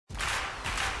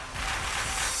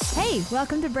Hey,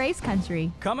 welcome to Braves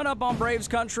Country. Coming up on Braves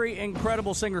Country,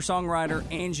 incredible singer-songwriter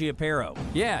Angie Aparo.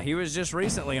 Yeah, he was just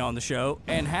recently on the show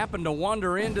and happened to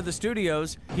wander into the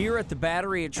studios here at the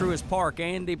Battery at Truist Park.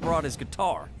 Andy brought his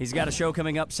guitar. He's got a show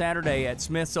coming up Saturday at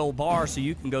Smith's Old Bar, so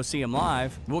you can go see him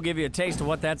live. We'll give you a taste of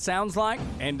what that sounds like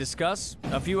and discuss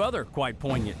a few other quite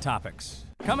poignant topics.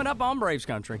 Coming up on Braves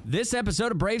Country. This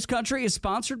episode of Braves Country is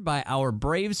sponsored by our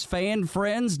Braves fan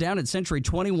friends down at Century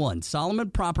 21, Solomon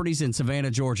Properties in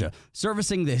Savannah, Georgia,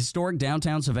 servicing the historic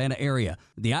downtown Savannah area,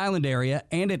 the Island area,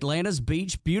 and Atlanta's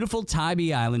beach, beautiful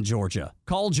Tybee Island, Georgia.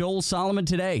 Call Joel Solomon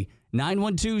today,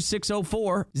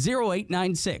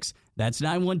 912-604-0896. That's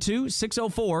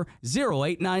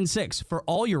 912-604-0896 for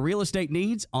all your real estate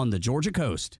needs on the Georgia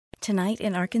coast. Tonight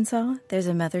in Arkansas, there's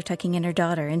a mother tucking in her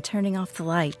daughter and turning off the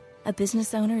light. A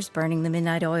business owner is burning the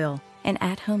midnight oil. An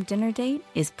at-home dinner date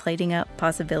is plating up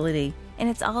possibility. And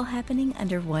it's all happening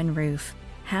under one roof.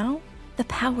 How? The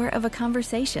power of a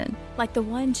conversation, like the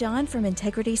one John from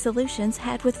Integrity Solutions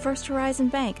had with First Horizon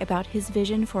Bank about his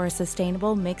vision for a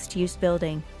sustainable mixed-use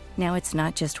building. Now it's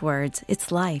not just words,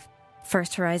 it's life.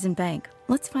 First Horizon Bank.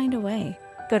 Let's find a way.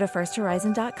 Go to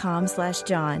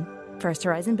firsthorizon.com/John. First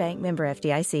Horizon Bank, member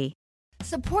FDIC.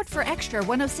 Support for Extra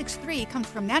 106.3 comes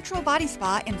from Natural Body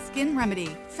Spa and Skin Remedy,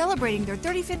 celebrating their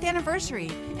 35th anniversary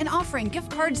and offering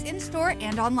gift cards in-store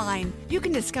and online. You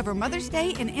can discover Mother's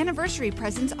Day and anniversary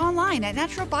presents online at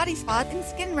Natural Body Spa and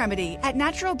Skin Remedy at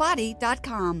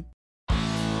naturalbody.com.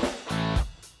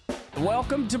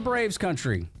 Welcome to Braves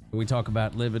Country. We talk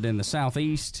about living in the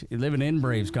Southeast, living in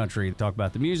Braves Country. We talk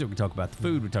about the music, we talk about the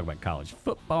food, we talk about college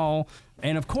football,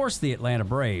 and of course the Atlanta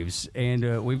Braves.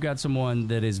 And we've got someone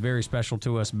that is very special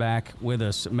to us back with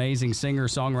us, amazing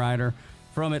singer-songwriter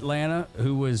from Atlanta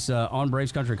who was on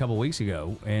Braves Country a couple weeks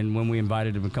ago. And when we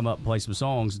invited him to come up and play some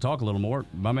songs and talk a little more,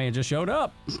 my man just showed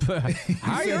up.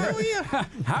 How you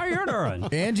doing?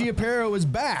 Angie Aparo is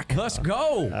back. Let's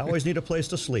go. I always need a place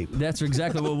to sleep. That's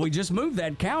exactly what we just moved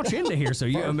that couch into here. So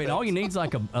all you need is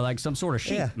like some sort of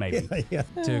sheet maybe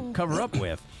to cover up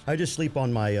with. I just sleep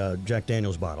on my Jack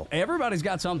Daniels bottle. Everybody's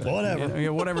got something.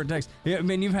 Whatever. Whatever it takes. Yeah, I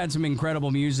mean, you've had some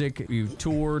incredible music. You've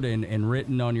toured and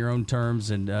written on your own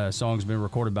terms, and songs been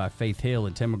recorded by Faith Hill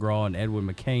and Tim McGraw and Edwin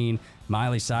McCain,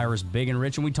 Miley Cyrus, Big and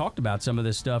Rich. And we talked about some of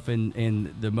this stuff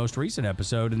in the most recent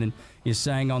episode. And then you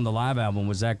sang on the live album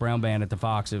with Zach Brown Band at the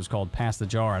Fox. It was called Pass the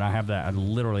Jar. And I have that. I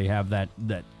literally have that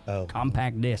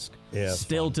compact disc. Yeah,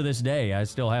 still to this day. I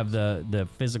still have the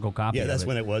physical copy of it. Yeah, that's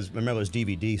when it was. Remember, it was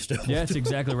DVD still. Yeah, that's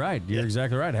exactly right. You're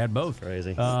exactly right. I had both.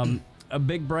 Crazy. A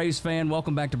big Braves fan.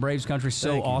 Welcome back to Braves Country.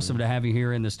 So awesome to have you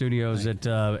here in the studios at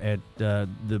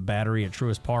the Battery at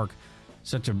Truist Park.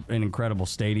 Such an incredible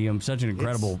stadium. Such an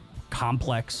incredible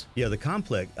complex. Yeah, the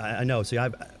complex. I know. See,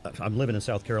 I'm living in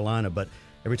South Carolina, but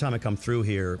every time I come through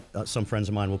here, some friends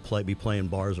of mine will be playing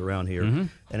bars around here,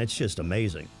 and it's just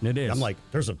amazing. It is. I'm like,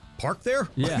 there's a park there?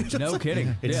 Yeah, no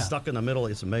kidding. It's stuck in the middle.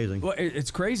 It's amazing. Well,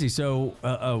 it's crazy. So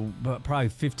probably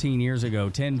 15 years ago,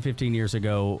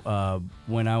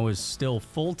 when I was still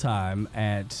full-time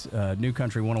at New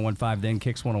Country 101.5, then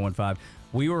Kicks 101.5,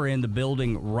 we were in the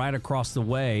building right across the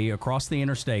way, across the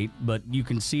interstate, but you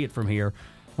can see it from here,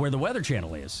 where the Weather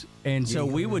Channel is. And so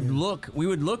we would look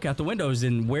out the windows,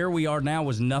 and where we are now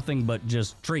was nothing but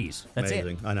just trees. That's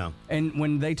amazing. it. I know. And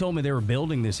when they told me they were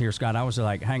building this here, Scott, I was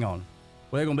like, hang on.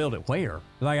 Well, they're going to build it where?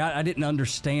 Like, I didn't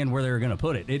understand where they were going to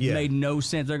put it. It made no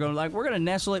sense. They're going we're going to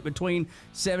nestle it between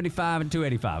 75 and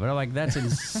 285. And I'm like, that's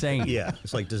insane. Yeah,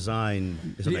 it's like design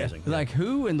is amazing. Like,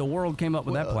 who in the world came up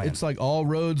with that plan? It's like all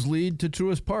roads lead to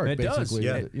Truist Park, it basically.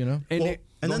 Does. Yeah. You know? And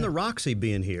then the Roxy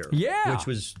being here. Yeah. Which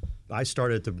was, I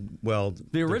started the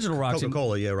original Roxy.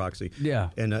 Coca-Cola, Roxy. Yeah.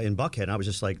 And in Buckhead, I was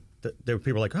just like, there were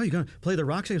people like, oh, you're going to play the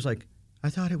Roxy? I was like, I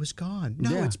thought it was gone.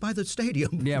 No, it's by the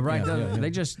stadium. Yeah, right.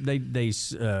 They just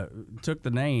took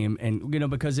the name, and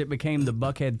because it became the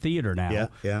Buckhead Theater now.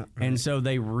 Yeah. Right. And so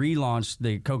they relaunched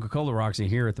the Coca-Cola Roxy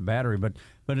here at the Battery. But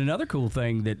another cool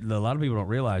thing that a lot of people don't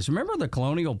realize, remember the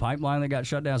Colonial Pipeline that got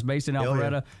shut down? It's based in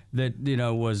Alpharetta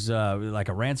that was like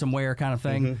a ransomware kind of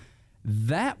thing. Mm-hmm.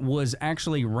 That was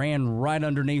actually ran right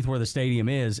underneath where the stadium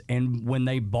is, and when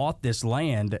they bought this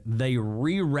land, they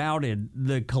rerouted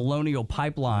the Colonial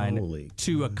Pipeline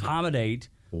to accommodate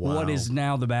what is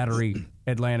now the Battery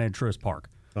Atlanta and Truist Park.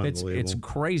 It's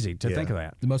crazy to think of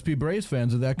that. There must be Braves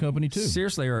fans of that company too.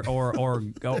 Seriously, or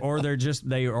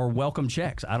they are welcome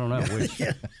checks. I don't know. Which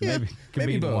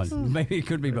maybe both. One. Maybe it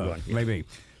could be both. Maybe.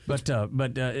 But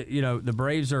the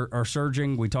Braves are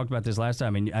surging. We talked about this last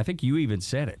time, and I think you even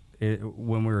said it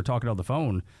when we were talking on the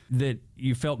phone, that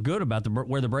you felt good about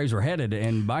where the Braves were headed,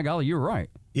 and by golly, you were right.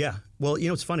 Yeah. Well,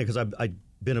 it's funny because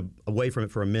been away from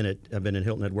it for a minute. I've been in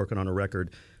Hilton Head working on a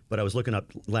record. But I was looking up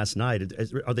last night.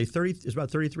 Are they 30? It's about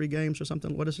 33 games or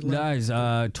something. What is it? No, it's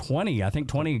 20. I think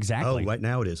 20 exactly. Oh, right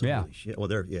now it is. Yeah. Holy shit.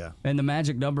 Well, yeah. And the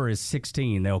magic number is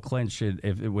 16. They'll clinch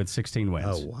it with 16 wins.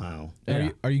 Oh, wow.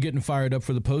 Yeah. Are you getting fired up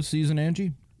for the postseason,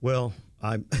 Angie? Well,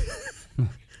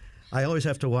 I always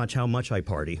have to watch how much I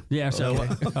party. Yeah, so,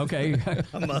 okay.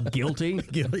 Guilty?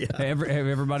 Yeah.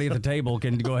 Everybody at the table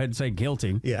can go ahead and say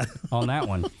guilty Yeah. on that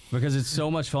one. Because it's so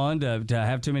much fun to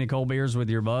have too many cold beers with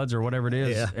your buds or whatever it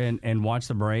is and watch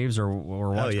the Braves or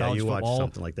watch college you football. watch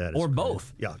something like that. Or It's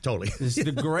both. great. Yeah, totally. It's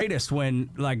the greatest when,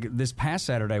 like, this past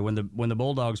Saturday when the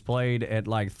Bulldogs played at,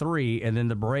 3 and then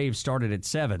the Braves started at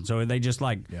 7. So they just,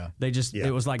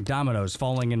 it was like dominoes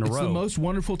falling in a It's row. the most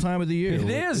wonderful time of the year. It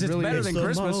is. It's really better is. than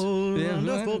Christmas.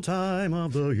 Wonderful time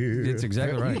of the year. It's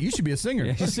exactly right. You should be a singer.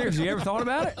 Yeah, seriously, you ever thought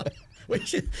about it?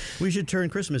 We should turn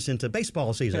Christmas into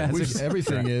baseball season.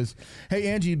 Everything is. Hey,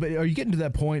 Angie, but are you getting to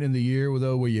that point in the year,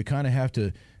 though, where you kind of have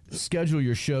to schedule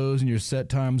your shows and your set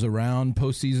times around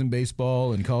postseason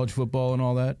baseball and college football and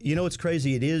all that? You know, it's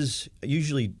crazy. It is.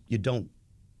 Usually you don't.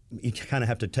 You kind of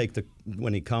have to take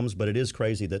when he comes, but it is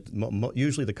crazy that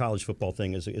usually the college football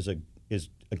thing is a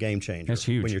game changer. That's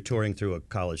huge when you're touring through a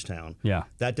college town. Yeah,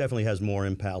 that definitely has more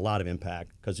impact, a lot of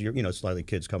impact, because slightly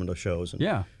kids coming to shows.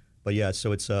 But yeah,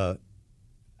 so it's I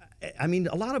mean,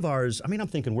 a lot of ours. I mean, I'm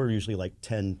thinking we're usually like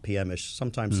 10 p.m.-ish.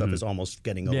 Sometimes stuff is almost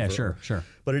getting over. Yeah, sure.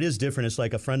 But it is different. It's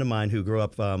like a friend of mine who grew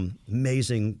up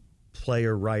amazing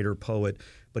player, writer, poet.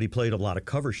 But he played a lot of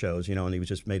cover shows, and he was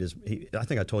just made I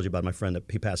think I told you about my friend that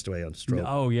he passed away on stroke.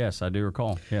 Oh, yes, I do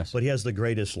recall, yes. But he has the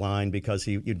greatest line because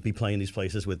you'd be playing these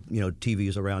places with,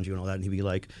 TVs around you and all that, and he'd be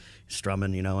like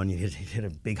strumming, and you hit a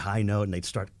big high note, and they'd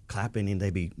start clapping, and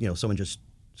they'd be, someone just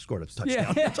scored a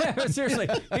touchdown. Yeah, seriously.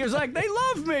 He was like, they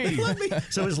love me.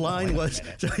 So his line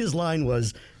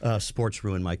was, sports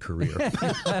ruined my career.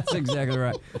 That's exactly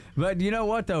right. But you know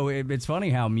what, though? It's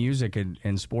funny how music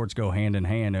and sports go hand in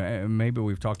hand. Maybe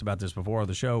we've talked about this before on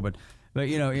the show, but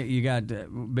you got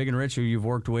Big and Rich, who you've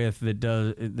worked with, that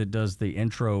does the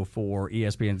intro for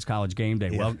ESPN's College Game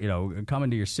Day. Yeah. Well,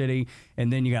 coming to your city,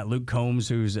 and then you got Luke Combs,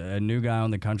 who's a new guy on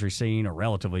the country scene, or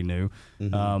relatively new,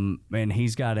 and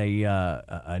he's got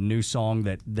a new song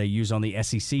that they use on the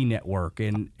SEC network.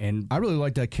 And I really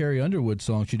like that Carrie Underwood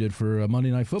song she did for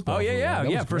Monday Night Football. Oh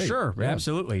yeah, for sure, yeah.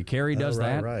 Absolutely. Carrie does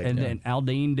that, and then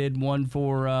Aldine did one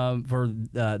for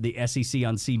the SEC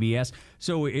on CBS.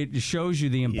 So it shows you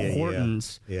the importance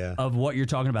of what you're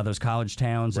talking about, those college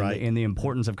towns, and the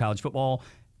importance of college football,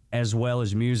 as well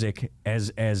as music,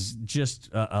 as just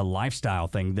a lifestyle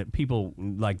thing that people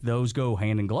like. Those go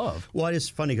hand in glove. Well, it's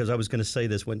funny because I was going to say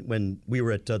this when we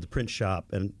were at the print shop,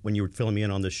 and when you were filling me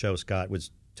in on this show, Scott was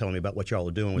telling me about what y'all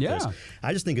are doing with this.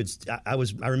 I just think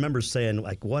I remember saying,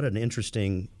 like, what an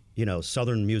interesting,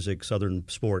 Southern music, Southern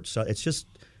sports. It's just.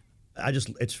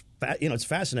 It's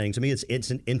fascinating to me.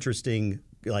 It's an interesting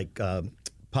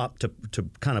pop to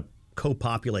kind of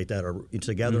co-populate that or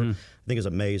together. I think is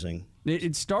amazing.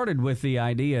 It started with the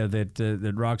idea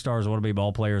that rock stars want to be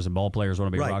ball players and ball players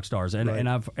want to be rock stars, and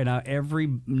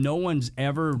no one's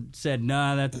ever said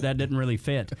that didn't really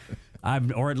fit. I've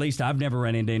never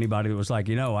run into anybody that was like,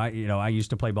 I used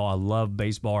to play ball. I love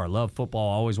baseball. I love football.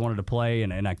 I always wanted to play,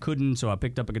 and I couldn't, so I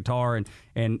picked up a guitar,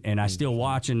 and I still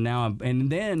watch, and now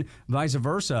and then vice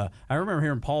versa. I remember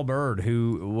hearing Paul Bird,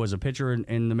 who was a pitcher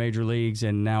in the major leagues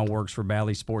and now works for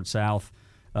Bally Sports South,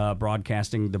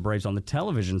 broadcasting the Braves on the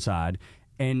television side.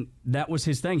 And that was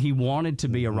his thing. He wanted to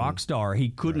be a rock star. He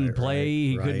couldn't play.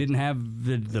 He didn't have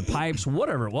the pipes,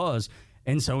 whatever it was.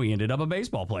 And so he ended up a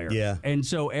baseball player. Yeah. And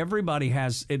so everybody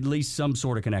has at least some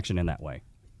sort of connection in that way.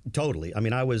 Totally. I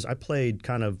mean, I played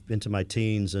kind of into my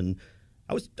teens, and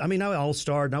I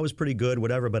all-starred, and I was pretty good,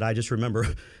 whatever, but I just remember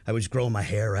I was growing my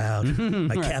hair out.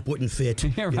 My cap wouldn't fit.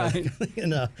 Right.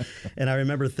 And I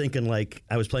remember thinking, like,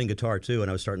 I was playing guitar, too,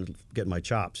 and I was starting to get my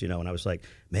chops, and I was like,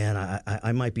 man,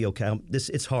 I might be okay.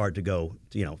 It's hard to go,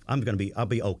 I'll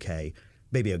be okay.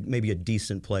 Maybe a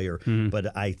decent player,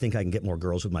 but I think I can get more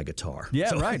girls with my guitar. Yeah,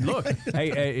 so. Right. Look,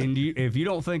 hey, and if you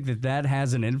don't think that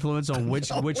has an influence on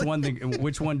which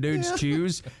one dudes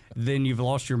choose, then you've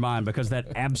lost your mind, because that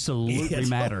absolutely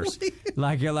matters.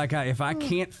 If I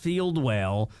can't field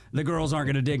well, the girls aren't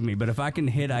going to dig me. But if I can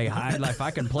hit a high, if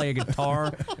I can play a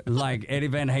guitar like Eddie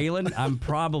Van Halen, I'm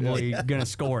probably going to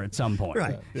score at some point.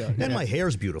 Right. Yeah. And my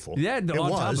hair's beautiful. Yeah.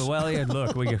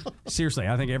 Look, seriously,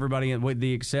 I think everybody, with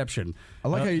the exception. I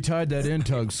like how you tied that in,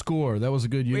 Tug. Score. That was a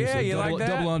good use. Yeah, you like that?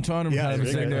 Double entendre kind of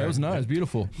thing there. That was nice.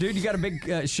 Beautiful. Dude, you got a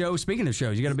big show. Speaking of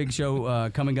shows, you got a big show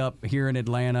coming up here in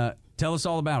Atlanta. Tell us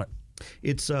all about it.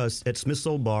 It's at Smith's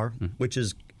Old Bar, which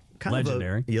is kind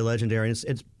legendary. Legendary.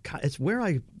 It's where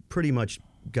I pretty much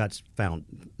got found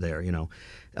there,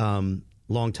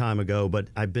 long time ago, but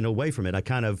I've been away from it. I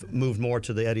kind of moved more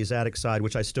to the Eddie's Attic side,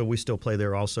 which we still play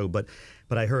there also. But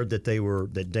I heard that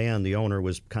that Dan, the owner,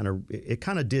 was kind of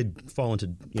did fall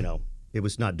into, it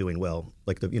was not doing well.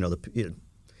 Like it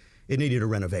needed a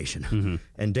renovation, mm-hmm.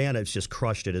 and Dan has just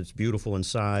crushed it. It's beautiful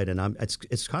inside, and I'm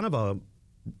kind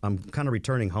of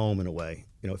returning home in a way.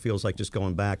 It feels like just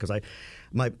going back because I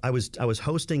was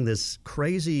hosting this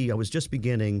crazy. I was just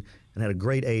beginning and had a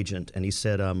great agent, and he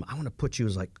said, "I want to put you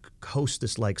as host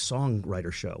this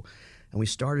songwriter show," and we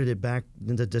started it back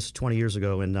into this 20 years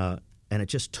ago, and it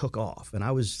just took off. And I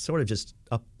was sort of just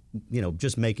up,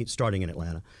 just starting in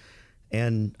Atlanta,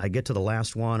 and I get to the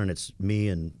last one, and it's me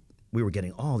and. We were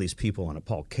getting all these people on it,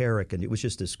 Paul Carrick, and it was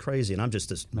just this crazy, and I'm just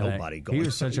this nobody going. He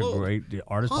was such a great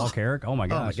artist, Paul Carrick. Oh, my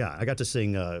gosh. Oh, my God. I got to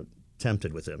sing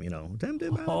Tempted with him,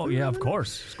 Tempted. Oh, yeah, of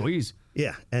course. Squeeze.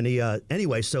 Yeah, and he,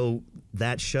 anyway, so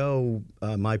that show,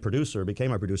 my producer,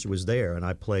 was there, and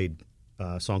I played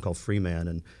a song called Free Man,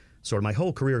 and sort of my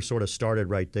whole career sort of started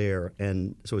right there,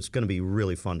 and so it's going to be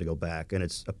really fun to go back, and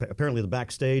it's apparently the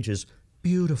backstage is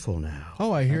beautiful now.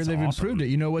 Oh, I hear they've improved it.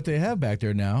 You know what they have back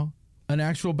there now? An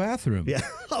actual bathroom. Yeah.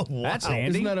 Oh, wow. That's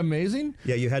handy. Isn't that amazing?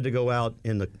 Yeah, you had to go out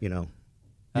in the, Yeah.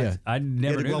 I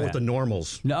never knew that. With the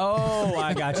normals. No,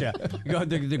 I gotcha.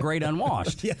 The great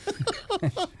unwashed. Yeah.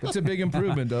 It's a big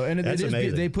improvement, though. And That's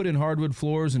amazing. They put in hardwood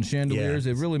floors and chandeliers.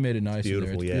 Yeah. They've really made it nice in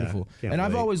there. It's beautiful. And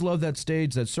I've always loved that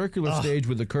stage, that circular stage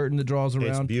with the curtain that draws around.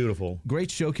 It's beautiful.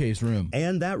 Great showcase room.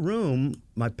 And that room,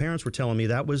 my parents were telling me,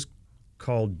 that was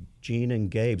called Gene and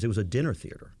Gabe's. It was a dinner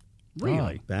theater.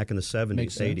 Really? Back in the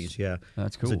 70s, 80s, yeah.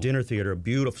 That's cool. It's a dinner theater,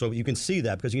 beautiful. So you can see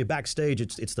that because you get backstage,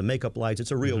 it's the makeup lights.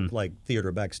 It's a real theater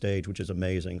backstage, which is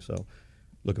amazing. So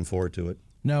looking forward to it.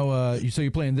 Now, so you're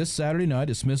playing this Saturday night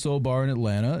at Smith's Old Bar in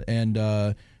Atlanta,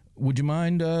 and would you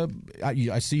mind?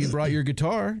 I see you brought your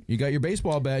guitar. You got your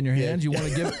baseball bat in your hands. You want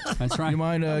to give? That's right. You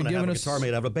mind giving have a us? Guitar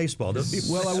made out of a baseball.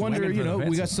 Well, I wonder.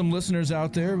 We got some listeners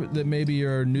out there that maybe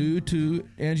are new to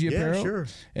Angie Apparel. Yeah, sure.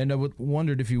 And I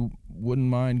wondered if you wouldn't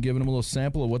mind giving them a little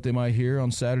sample of what they might hear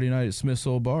on Saturday night at Smith's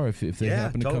Old Bar if they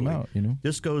happen to come out.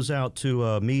 This goes out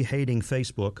to me hating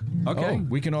Facebook. Okay,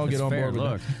 we can all get on board with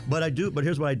that. But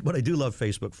here's what I do love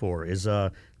Facebook for is.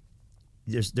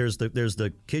 There's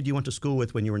the kid you went to school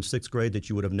with when you were in 6th grade that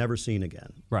you would have never seen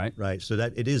again. Right. So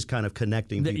that it is kind of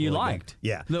connecting that people. You liked.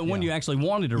 Yeah. The one you actually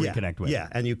wanted to reconnect with. Yeah,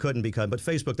 and you couldn't but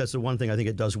Facebook, that's the one thing I think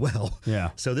it does well. Yeah.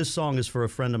 So this song is for a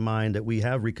friend of mine that we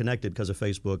have reconnected because of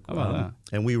Facebook. How about that?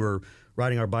 And we were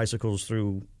riding our bicycles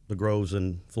through the groves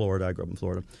in Florida. I grew up in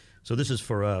Florida. So this is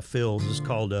for Phil. This is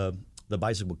called The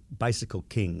Bicycle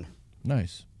King.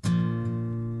 Nice.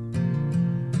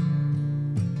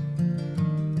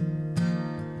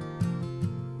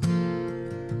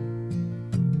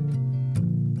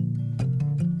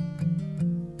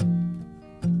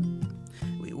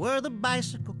 We're the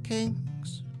bicycle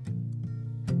kings,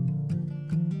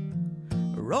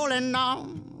 rolling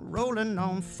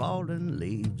on fallen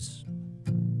leaves,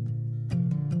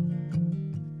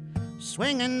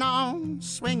 swinging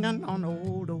on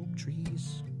old oak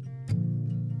trees.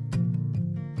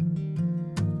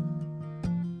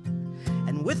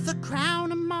 And with the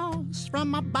crown of moss from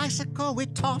my bicycle we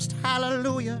tossed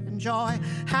hallelujah and joy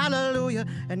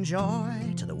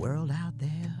to the world out there.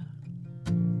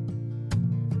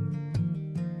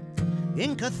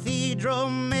 In cathedral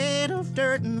made of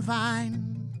dirt and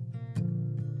vine,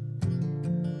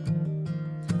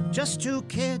 just two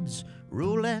kids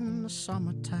ruling the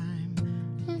summertime.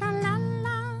 La la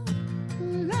la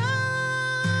la,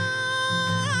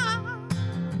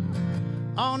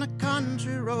 on a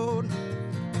country road,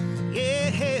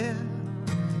 yeah,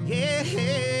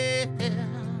 yeah,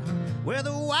 where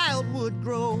the wildwood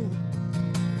grow,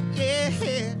 yeah,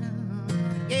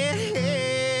 yeah.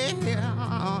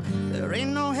 There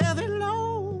ain't no heavy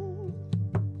load.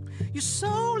 Your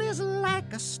soul is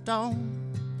like a stone.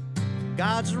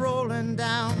 God's rolling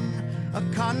down a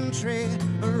country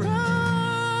road,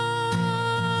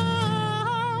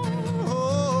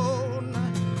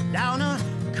 down a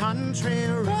country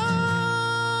road.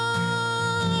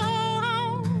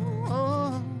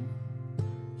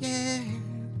 Yeah, yeah.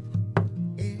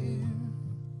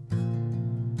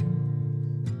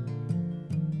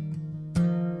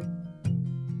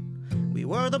 We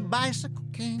were the bicycle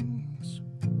kings.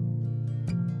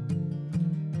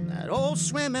 That old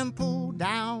swimming pool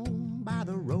down by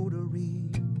the Rotary.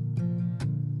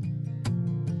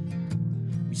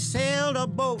 We sailed a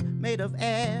boat made of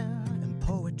air and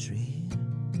poetry.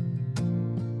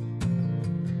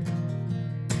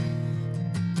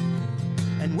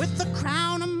 And with the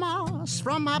crown of Mars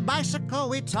from my bicycle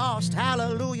we tossed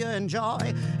hallelujah and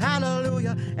joy on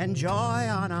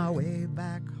our way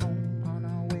back home, on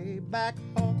our way back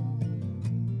home.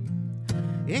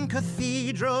 In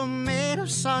cathedral made of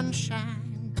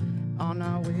sunshine, on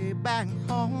our way back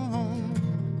home.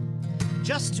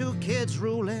 Just two kids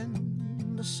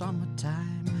ruling the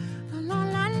summertime. La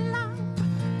la la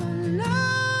la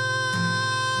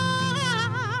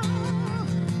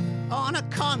la. On a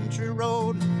country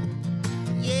road.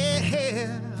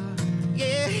 Yeah,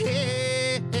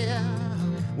 yeah,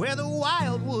 where the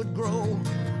wildwood grow.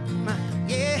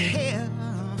 Yeah,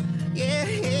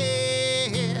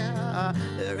 yeah,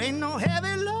 there ain't no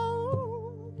heavy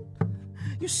load.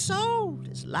 Your soul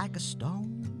is like a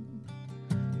stone.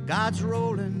 God's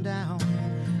rolling down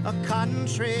a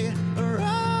country road,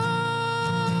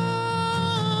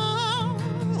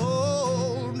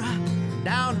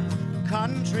 down a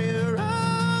country road.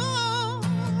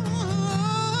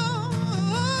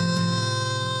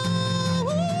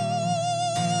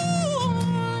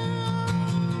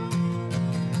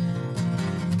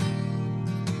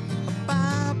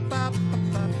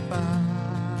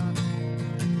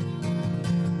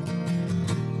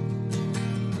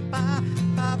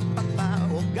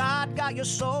 Your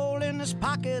soul in his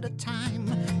pocket of time.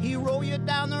 He roll you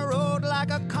down the road like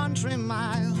a country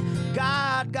mile.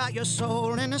 God got your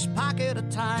soul in his pocket of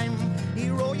time. He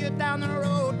roll you down the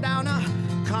road, down a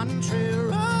country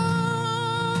road,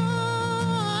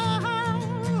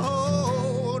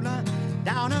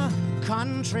 down a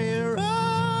country road,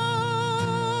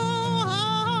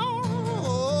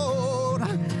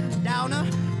 down a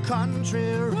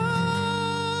country road.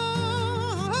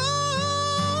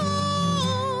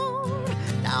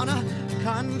 On a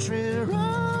country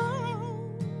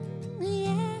road,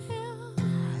 yeah,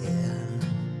 yeah.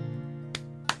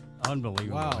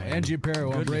 Unbelievable. Wow, man. Angie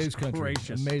Aparo on Braves Country.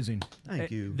 Gracious. Amazing.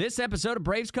 Thank you. This episode of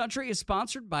Braves Country is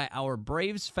sponsored by our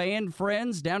Braves fan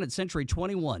friends down at Century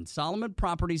 21, Solomon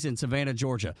Properties in Savannah,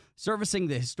 Georgia, servicing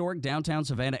the historic downtown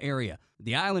Savannah area,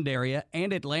 the island area,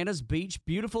 and Atlanta's beach,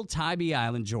 beautiful Tybee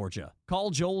Island, Georgia.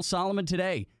 Call Joel Solomon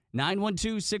today,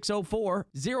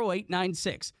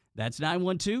 912-604-0896. That's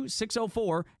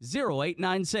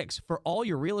 912-604-0896 for all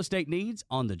your real estate needs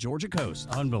on the Georgia coast.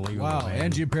 Unbelievable. Wow, man.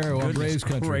 Angie Aparo on Braves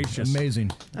Country. Gracious.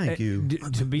 Amazing. Thank you.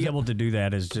 To be able to do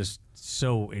that is just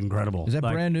so incredible. Is that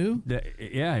brand new?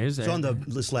 Yeah, it is. It's on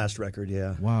this last record,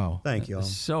 yeah. Wow. Thank you all.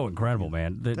 So incredible,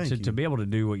 man. Thank you. To be able to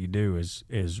do what you do is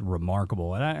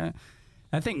remarkable. And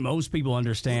I think most people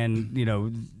understand,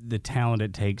 the talent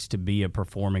it takes to be a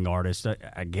performing artist.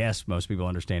 I guess most people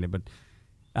understand it, but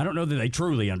I don't know that they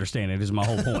truly understand it, is my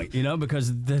whole point,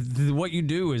 because what you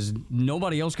do is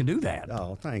nobody else can do that.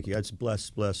 Oh, thank you. It's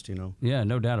blessed, Yeah,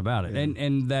 no doubt about it. Yeah.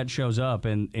 And that shows up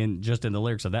in just in the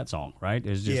lyrics of that song, right?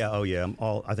 It's just, yeah, oh yeah.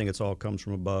 I think it's all comes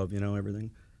from above,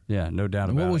 everything. Yeah, no doubt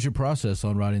And about it. what was your process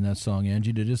on writing that song,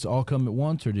 Angie? Did this all come at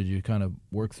once, or did you kind of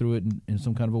work through it in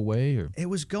some kind of a way? Or It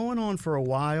was going on for a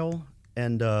while,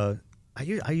 and I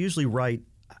usually write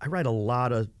a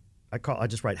lot of I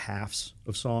just write halves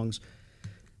of songs.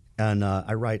 And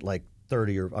I write like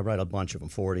 30, or I write a bunch of them,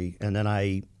 40, and then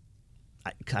I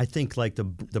think like the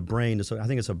brain is. I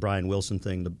think it's a Brian Wilson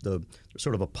thing. The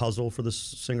sort of a puzzle for the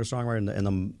singer-songwriter,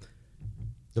 and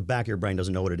the back of your brain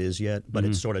doesn't know what it is yet, but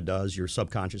it sort of does. Your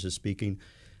subconscious is speaking.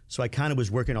 So I kind of was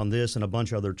working on this and a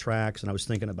bunch of other tracks, and I was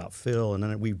thinking about Phil, and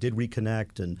then we did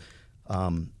reconnect, and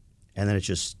then it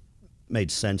just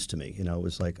made sense to me. It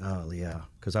was like, oh yeah,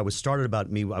 because I was started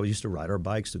about me. I used to ride our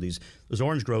bikes through those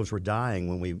orange groves were dying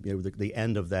when we the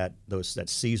end of that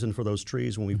season for those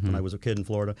trees when I was a kid in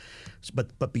Florida.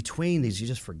 But between these, you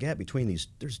just forget between these.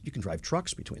 You can drive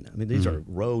trucks between them. I mean, these are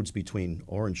roads between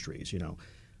orange trees.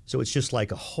 So it's just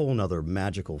like a whole nother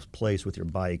magical place with your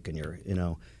bike and your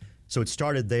So it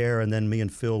started there, and then me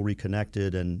and Phil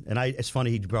reconnected, and it's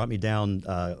funny, he brought me down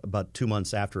about 2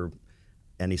 months after.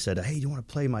 And he said, hey, you want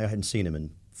to play I hadn't seen him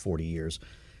in 40 years.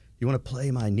 You want to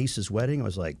play my niece's wedding? I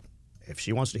was like, if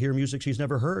she wants to hear music she's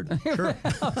never heard, sure.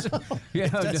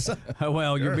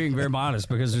 Well, you're being very modest,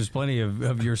 because there's plenty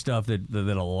of your stuff that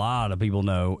a lot of people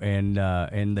know,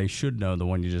 and they should know the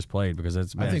one you just played, because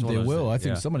that's. I think they will. I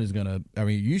think somebody's gonna. I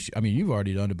mean, you've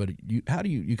already done it, but how do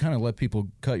you kind of let people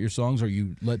cut your songs, or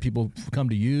you let people come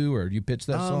to you, or you pitch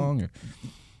that song, or?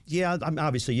 Yeah,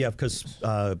 obviously, yeah, because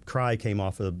Cry came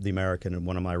off of The American in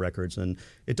one of my records, and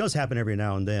it does happen every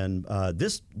now and then.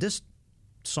 This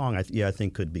song, I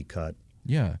think could be cut.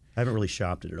 Yeah. I haven't really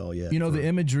shopped it at all yet. The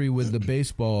imagery with the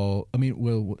baseball,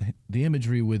 the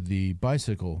imagery with the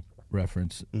bicycle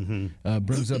reference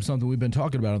brings up something we've been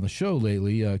talking about on the show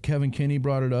lately. Kevin Kinney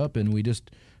brought it up, and we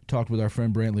just talked with our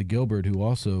friend Brantley Gilbert, who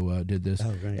also did this. Oh,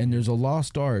 right. And there's a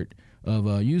lost art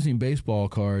of using baseball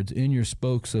cards in your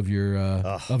spokes of your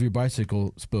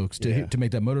bicycle spokes to make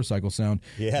that motorcycle sound.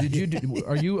 Yeah.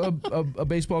 Are you a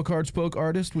baseball card spoke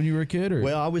artist when you were a kid? Or?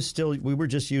 Well, we were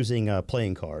just using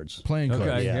playing cards. Playing cards.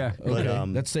 Okay, yeah.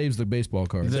 Okay. That saves the baseball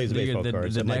cards. Saves the baseball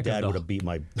cards. the And my deck of dad the- would have beat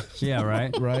my. Yeah,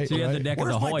 right. Right, So you had the right. deck of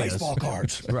the Where's my Hoyas. baseball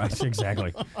cards? Right,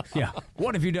 exactly. Yeah.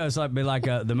 What if you do be like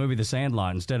the movie The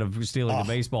Sandlot, instead of stealing the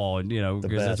baseball, and because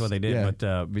that's best. what they did,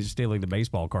 Yeah. but stealing the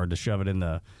baseball card to shove it in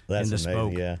the That's amazing,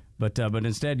 spoke. yeah. But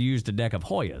instead used a deck of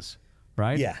Hoyas.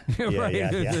 Right? Yeah. right?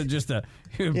 Yeah. Just a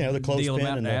the clothespin deal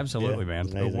and absolutely, man.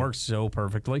 It amazing. works so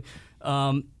perfectly.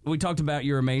 We talked about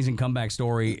your amazing comeback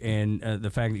story and the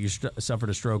fact that you suffered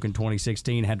a stroke in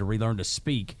 2016, had to relearn to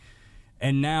speak.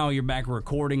 And now you're back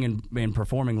recording and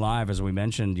performing live, as we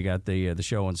mentioned. You got the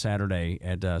show on Saturday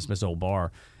at Smith's Old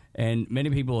Bar. And many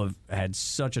people have had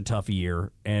such a tough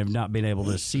year and have not been able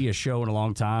to see a show in a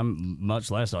long time,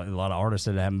 much less a lot of artists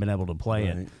that haven't been able to play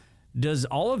it. Does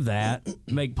all of that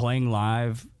make playing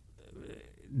live,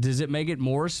 does it make it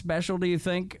more special, do you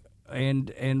think?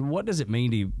 And what does it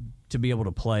mean to be able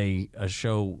to play a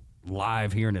show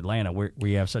live here in Atlanta where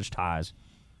you have such ties?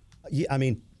 Yeah, I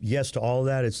mean, yes to all of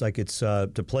that. It's like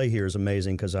to play here is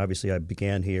amazing because obviously I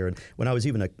began here, and when I was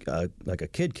even a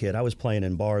kid, I was playing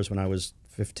in bars when I was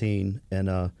 15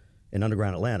 and in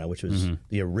Underground Atlanta, which was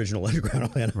the original Underground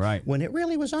Atlanta, Right. when it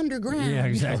really was underground. Yeah,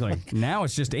 exactly. Now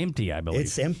it's just empty, I believe.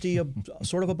 It's empty,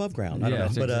 sort of above ground. I don't know,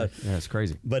 it's but exactly. Yeah, it's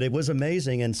crazy. But it was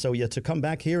amazing, and so to come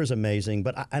back here is amazing.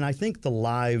 But I think the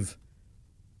live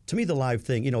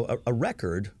thing, a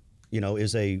record,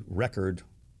 is a record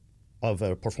of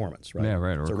a performance, right? Yeah,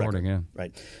 right. A It's recording, record, yeah.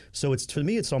 right. So to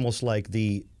me, it's almost like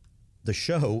the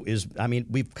show is. I mean,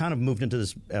 we've kind of moved into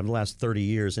this in the last 30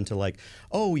 years into like,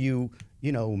 oh, you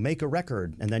make a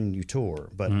record and then you tour.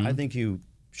 But I think you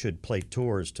should play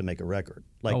tours to make a record.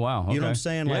 Like, Oh, wow, you know what I'm okay.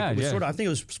 saying? Yeah, Like, it was yeah. sort of. I think it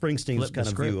was Springsteen's Flip the kind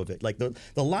of script. view of it. Like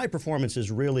the live performance is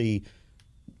really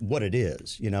what it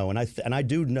is, and I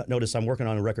do notice I'm working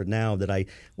on a record now that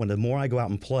the more I go out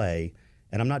and play,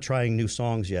 and I'm not trying new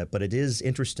songs yet, but it is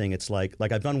interesting. It's like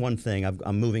I've done one thing.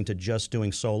 I'm moving to just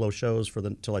doing solo shows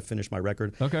until I finish my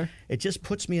record. Okay. It just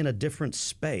puts me in a different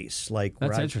space. Like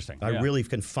That's where interesting, I yeah. really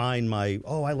can find I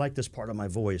like this part of my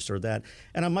voice or that.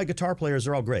 And my guitar players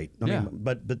are all great. I mean,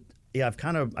 but yeah,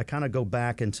 I kind of go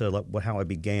back into how I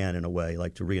began in a way,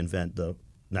 like to reinvent the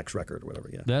next record or whatever.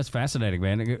 Yeah. That's fascinating,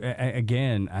 man.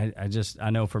 Again, I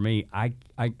know for me, I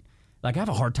have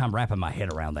a hard time wrapping my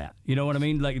head around that. You know what I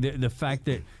mean? Like the fact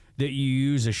that you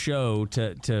use a show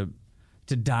to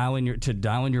dial in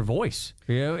your voice,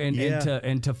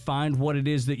 and to find what it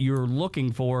is that you're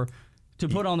looking for to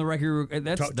put on the record.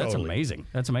 That's Totally. amazing.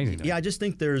 That's amazing. Yeah, I just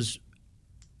think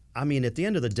at the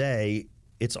end of the day,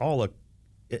 it's all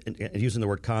using the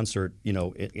word concert,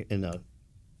 in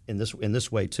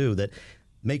this way too, that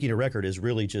making a record is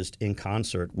really just in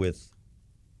concert with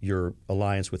your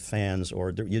alliance with fans,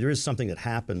 or there is something that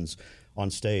happens on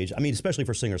stage. I mean, especially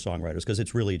for singer-songwriters, because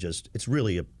it's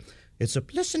a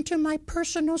listen to my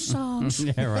personal songs.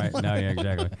 Yeah, right. No, yeah,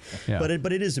 exactly. Yeah.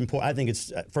 But it is important. I think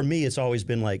for me, it's always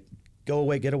been like,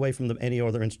 get away from any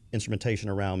other instrumentation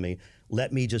around me.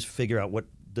 Let me just figure out what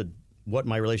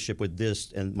my relationship with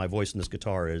this and my voice and this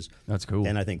guitar is. That's cool.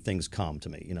 And I think things come to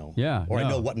me, Yeah, Or I no.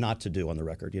 know what not to do on the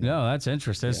record, No, that's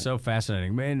interesting. It's so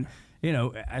fascinating. Man,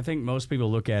 I think most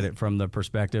people look at it from the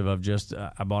perspective of just,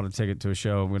 I bought a ticket to a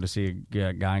show. I'm going to see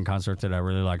a guy in concert that I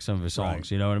really like some of his songs.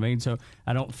 Right. You know what I mean? So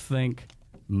I don't think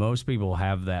most people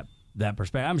have that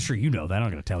perspective. I'm sure you know that. I'm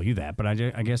not going to tell you that. But I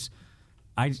guess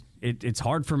it's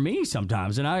hard for me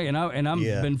sometimes. And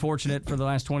I've been fortunate for the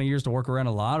last 20 years to work around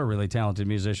a lot of really talented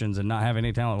musicians and not have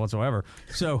any talent whatsoever.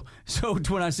 So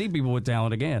when I see people with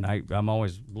talent again, I'm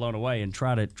always blown away and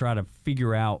try to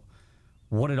figure out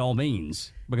what it all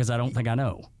means, because I don't think I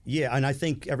know. Yeah, and I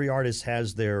think every artist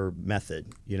has their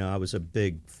method.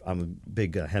 I'm a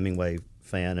big Hemingway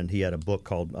fan, and he had a book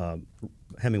called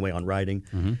Hemingway on Writing.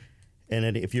 Mm-hmm.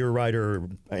 And if you're a writer,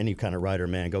 any kind of writer,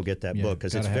 man, go get that book,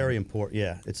 because it's very important.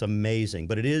 Yeah, it's amazing.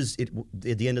 But at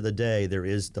the end of the day,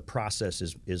 the process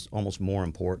is almost more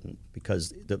important,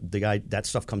 because the guy, that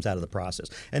stuff comes out of the process.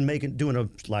 And doing a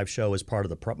live show is part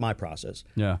of my process.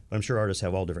 Yeah. But I'm sure artists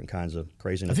have all different kinds of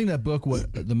craziness. I think that book,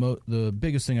 the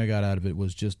biggest thing I got out of it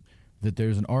was just that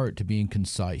there's an art to being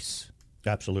concise.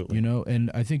 Absolutely. And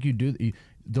I think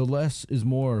the less is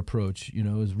more approach, is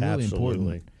really Absolutely.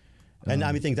 important. And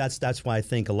I think that's why I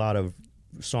think a lot of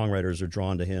songwriters are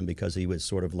drawn to him because he was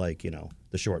sort of like,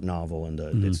 the short novel, and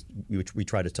we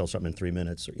try to tell something in 3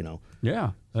 minutes,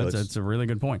 Yeah, that's a really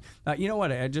good point. You know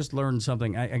what? I just learned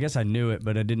something. I guess I knew it,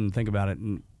 but I didn't think about it.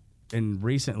 And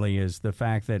recently is the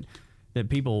fact that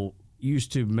people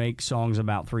used to make songs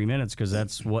about 3 minutes because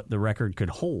that's what the record could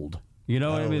hold. You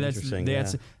know what I mean?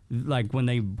 That's like when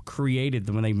they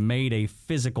when they made a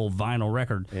physical vinyl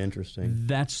record. Interesting.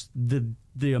 That's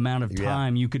the amount of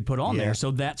time you could put on there.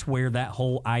 So that's where that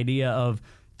whole idea of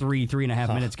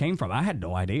 3.5 minutes came from. I had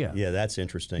no idea. Yeah, that's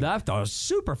interesting. I thought it was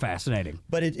super fascinating.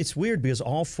 But it's weird because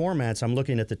all formats, I'm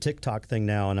looking at the TikTok thing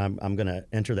now, and I'm going to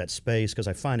enter that space because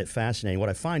I find it fascinating. What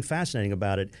I find fascinating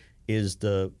about it is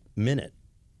the minute.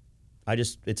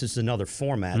 It's just another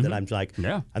format that I'm like, I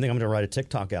think I'm going to write a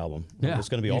TikTok album. Yeah. It's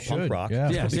going to be all punk rock.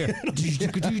 Yeah. Good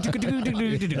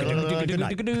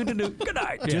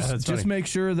night. Just make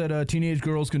sure that teenage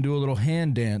girls can do a little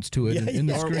hand dance to it in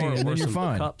the screen, and then you're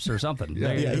fine. Cups or something.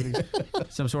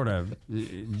 Some sort of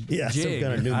jig, some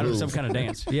kind of new move. Some kind of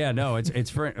dance. Yeah, no, it's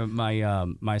for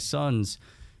my son's.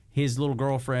 His little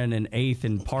girlfriend in 8th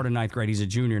and part of 9th grade. He's a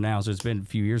junior now, so it's been a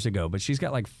few years ago. But she's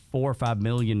got like 4 or 5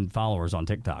 million followers on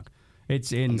TikTok.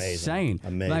 It's insane.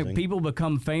 Amazing. Like people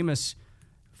become famous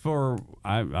for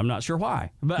I'm not sure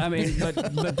why, but I mean, but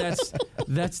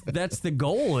that's the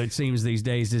goal. It seems these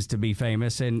days is to be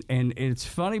famous, and it's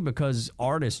funny because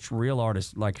real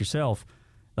artists like yourself.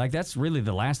 Like that's really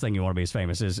the last thing you want to be as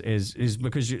famous is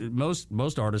because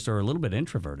most artists are a little bit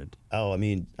introverted. Oh, I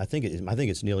mean, I think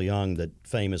it's Neil Young that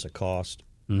fame is a cost.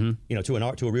 Mm-hmm.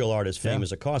 To a real artist, fame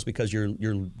is a cost because you're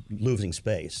losing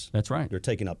space. That's right. It's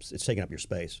taking up your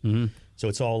space. Mm-hmm. So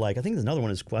it's all like I think there's another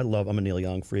one is I'm a Neil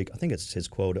Young freak. I think it's his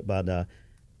quote about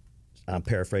I'm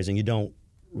paraphrasing. You don't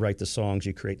write the songs,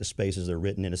 you create the spaces they're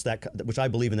written in. It's that which I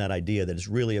believe in that idea that it's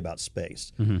really about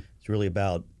space. Mm-hmm. It's really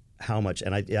about how much,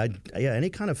 and any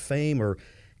kind of fame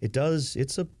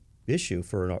it's a issue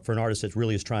for an artist that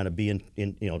really is trying to be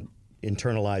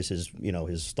internalize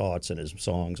his thoughts and his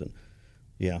songs and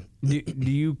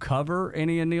Do you cover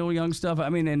any of Neil Young stuff? I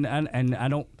mean, and I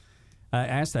don't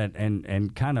ask that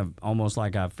and kind of almost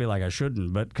like I feel like I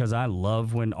shouldn't, but because I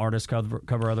love when artists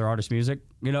cover other artists' music,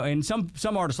 and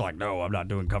some artists are like, no, I'm not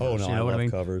doing covers. Oh no, you know I love what I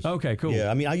mean? Covers. Okay, cool.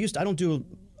 Yeah, I mean, I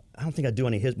don't think I do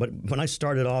any hits, but when I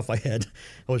started off, I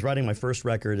was writing my first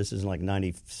record. This is like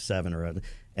 97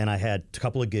 and I had a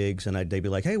couple of gigs, and they'd be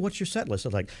like, "Hey, what's your set list?" I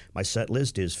was like, "My set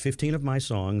list is 15 of my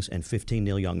songs and 15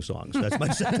 Neil Young songs. That's my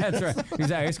set." That's right.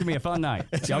 Exactly. It's gonna be a fun night.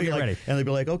 Y'all get ready. And they'd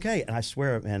be like, "Okay." And I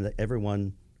swear, man,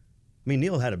 everyone. I mean,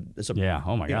 Neil had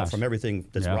oh my gosh, from everything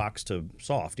that's rocks to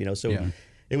soft, So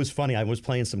it was funny. I was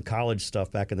playing some college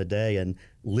stuff back in the day, and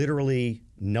literally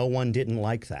no one didn't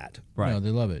like that. Right. No,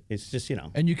 they love it. It's just,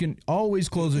 And you can always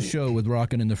close a show with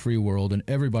Rockin' in the Free World, and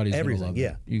everybody's going to love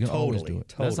it. You can always do it.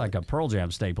 Totally. That's like a Pearl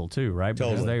Jam staple, too, right?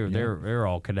 Because they're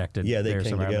all connected. Yeah, they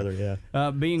came together,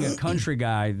 being a country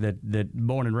guy that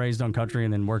born and raised on country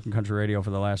and then working country radio for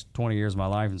the last 20 years of my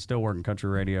life and still working country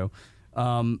radio,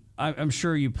 I'm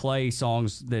sure you play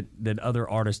songs that other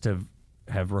artists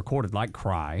have recorded, like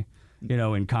Cry,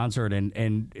 in concert.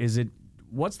 And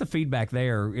what's the feedback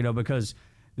there? Because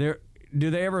do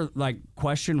they ever like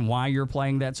question why you're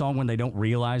playing that song when they don't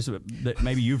realize that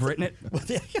maybe you've written it?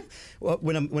 Well,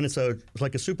 when it's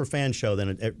like a super fan show,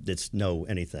 then it's no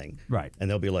anything. Right. And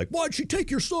they'll be like, "Why'd she take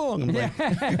your song?" I'm like,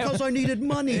 "Because I needed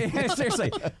money."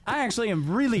 Seriously, I actually am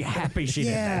really happy she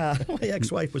did that. My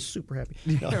ex-wife was super happy.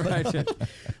 No. Right.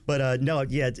 But no,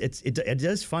 it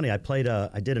is funny. I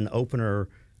did an opener,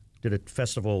 did a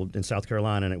festival in South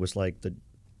Carolina, and it was like the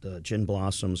Gin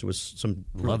Blossoms. It was some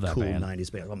really cool band.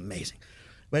 90s band. Amazing.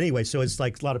 But anyway, so it's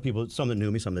like a lot of people, some that knew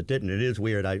me, some that didn't. It is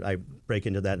weird. I break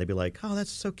into that and they'd be like, "Oh,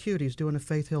 that's so cute. He's doing a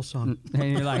Faith Hill song."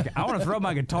 And you're like, "I want to throw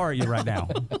my guitar at you right now.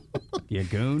 You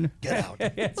goon. Get out."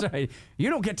 That's right. You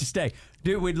don't get to stay.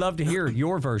 Dude, we'd love to hear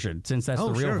your version since that's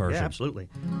the real version. Yeah, absolutely.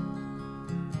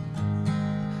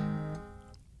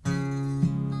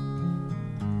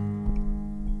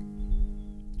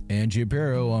 Angie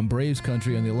Aparo on Braves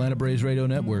Country on the Atlanta Braves Radio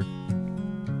Network.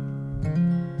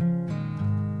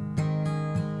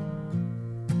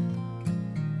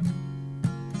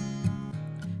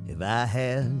 If I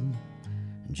had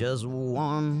just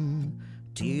one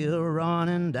tear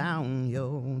running down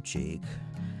your cheek,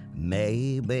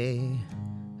 maybe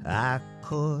I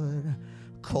could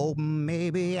cope.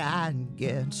 Maybe I'd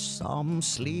get some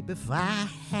sleep if I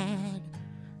had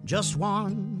just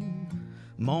one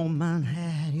moment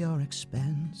at your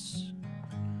expense.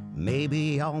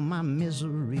 Maybe all my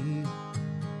misery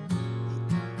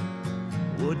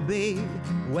would be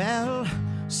well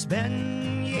spent.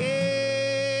 Yeah,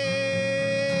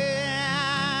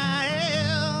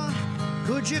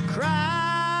 Could you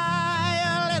cry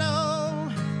a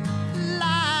little,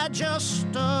 lie just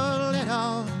a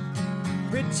little,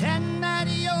 pretend that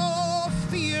you're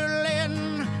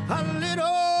feeling a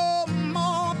little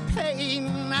more pain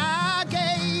I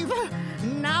gave.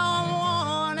 Now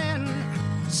I'm wanting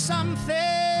something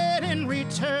in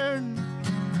return,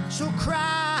 so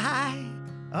cry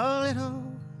a little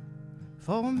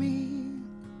for me.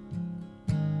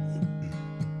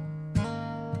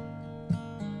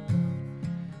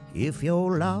 If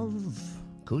your love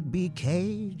could be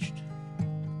caged,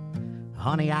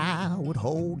 honey, I would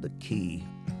hold the key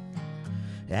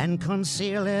and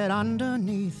conceal it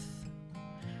underneath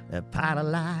the pile of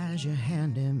lies you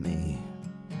handed me.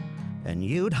 And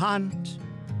you'd hunt,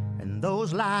 and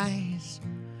those lies,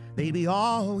 they'd be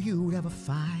all you'd ever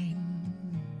find.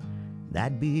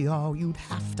 That'd be all you'd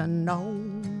have to know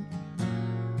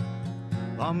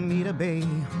for me to be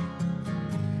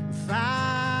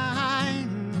fine.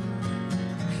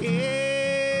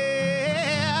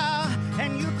 Yeah,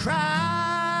 and you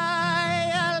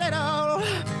cry a little,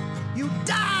 you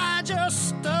die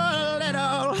just a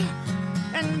little,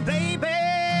 and baby,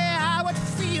 I would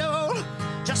feel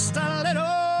just a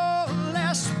little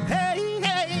less pain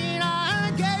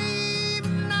I gave.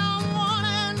 Now I'm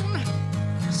wanting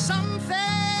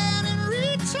something in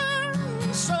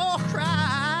return, so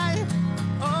cry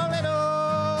a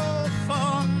little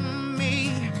for me.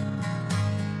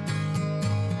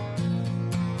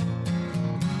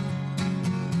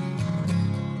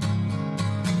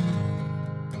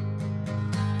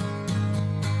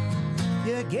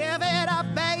 You give it up,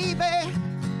 baby,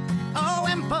 a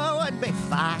whimper would be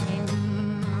fine.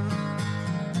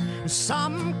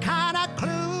 Some kind of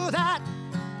clue that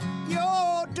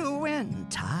you're doing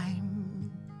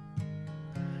time.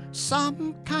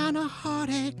 Some kind of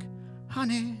heartache,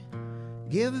 honey,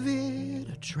 give it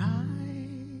a try.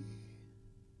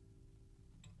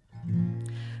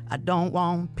 I don't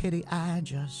want pity, I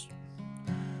just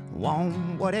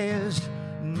want what is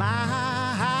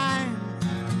mine.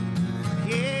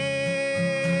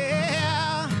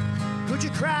 Yeah, could you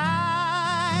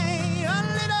cry a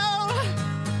little,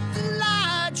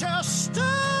 lie just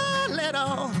a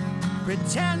little,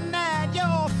 pretend that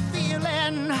you're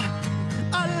feeling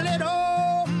a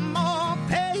little more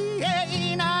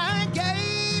pain I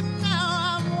gave.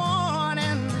 Now I'm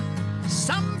wanting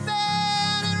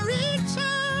something in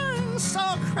return,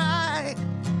 so cry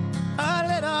a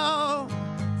little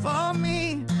for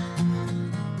me.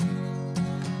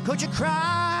 Could you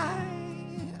cry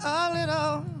a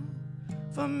little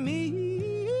for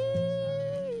me?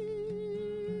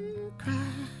 Cry,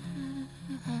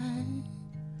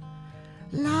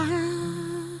 la,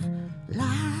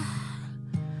 la,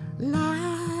 la, la,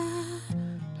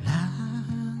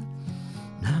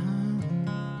 la.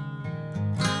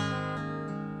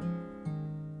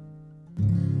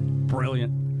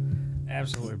 Brilliant.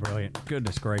 Absolutely brilliant.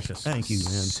 Goodness gracious. Thank you, man.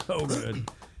 So good.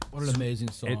 What an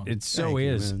amazing song. It so Thank you,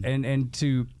 is. man. And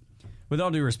to, with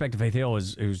all due respect to Faith Hill,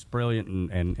 who's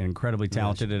brilliant and incredibly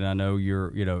talented, and I know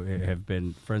have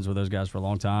been friends with those guys for a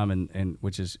long time, and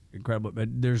which is incredible.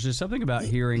 But there's just something about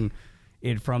hearing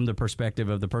it from the perspective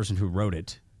of the person who wrote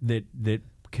it that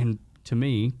can, to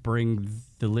me, bring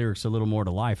the lyrics a little more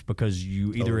to life, because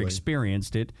you either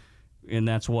experienced it, and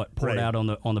that's what poured out on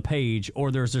the page,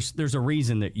 or there's a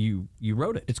reason that you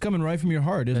wrote it. It's coming right from your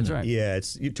heart, isn't it? That's right. Yeah,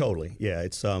 totally. Yeah,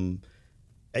 it's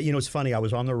it's funny. I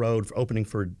was on the road opening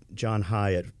for John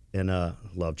Hyatt, and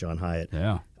love John Hyatt.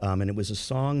 Yeah. And it was a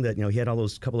song that he had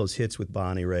couple of those hits with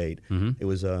Bonnie Raitt. Mm-hmm. It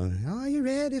was Are You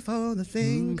Ready for the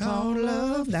Thing Called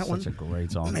Love? That one. Such a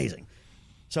great song. Amazing.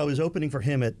 So I was opening for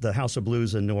him at the House of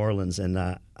Blues in New Orleans, and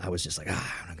I was just like, I'm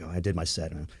gonna go. I did my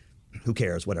set. Who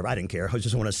cares? Whatever. I didn't care. I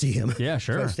just want to see him. Yeah,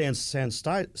 sure. So I stand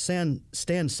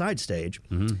side stage,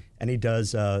 and he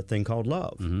does a thing called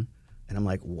Love, and I'm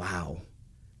like, wow,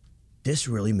 this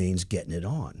really means getting it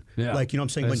on. Yeah. Like, what I'm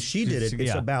saying? When she did it,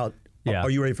 it's about, are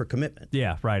you ready for commitment?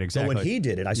 Yeah, right, exactly. But when he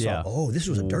did it, I saw, this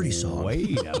was a dirty song.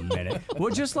 Wait a minute.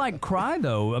 Well, just like Cry,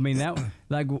 though, I mean, that,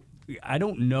 like, I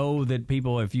don't know that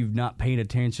people, if you've not paid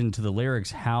attention to the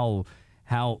lyrics, how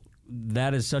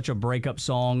that is such a breakup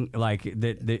song, like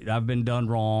that I've been done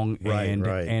wrong,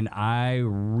 and I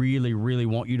really, really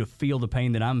want you to feel the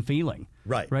pain that I'm feeling.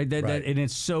 Right. And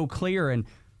it's so clear. And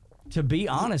to be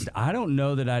honest, I don't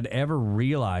know that I'd ever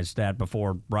realized that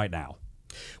before right now.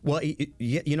 Well,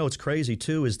 what's crazy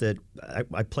too is that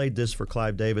I played this for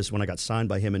Clive Davis when I got signed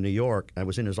by him in New York. I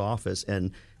was in his office,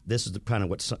 and this is the kind of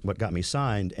what got me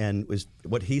signed. And was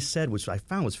what he said, which I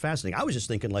found was fascinating. I was just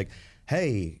thinking, like,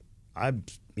 hey,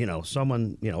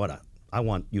 someone, I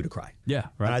want you to cry. Yeah,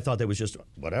 right. And I thought that was just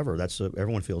whatever. That's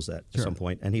everyone feels that at some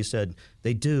point. And he said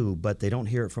they do, but they don't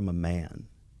hear it from a man.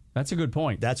 That's a good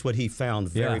point. That's what he found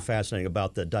very fascinating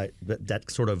about that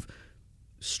sort of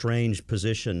strange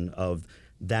position of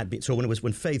that. So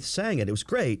when Faith sang it, it was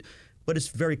great. But it's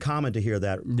very common to hear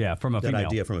that from a female.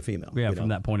 idea from a female. Yeah, from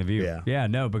that point of view. Yeah.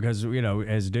 No, because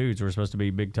as dudes we're supposed to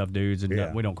be big tough dudes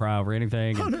and we don't cry over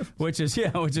anything, which is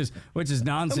nonsense.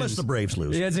 Unless the Braves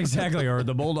lose. Yeah, that's exactly, or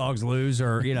the Bulldogs lose,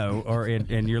 or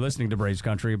and you're listening to Braves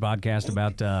Country, a podcast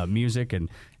about music and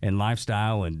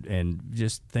lifestyle and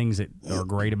just things that are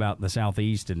great about the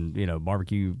Southeast and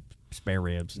barbecue. Spare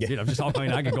ribs, just all. I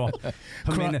mean, I could go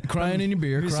crying in your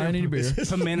beer,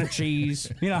 pimento cheese.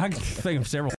 I can think of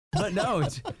several. But no,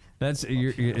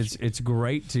 it's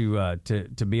great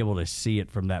to be able to see it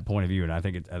from that point of view, and I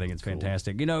think it's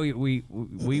fantastic.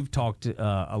 We've talked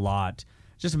a lot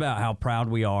just about how proud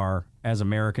we are as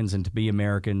Americans and to be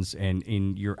Americans, and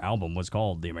in your album was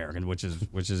called The American, which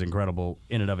is incredible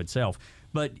in and of itself.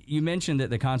 But you mentioned that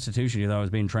the Constitution you thought was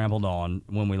being trampled on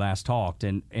when we last talked,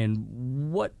 and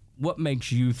what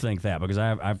makes you think that? Because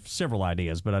I have several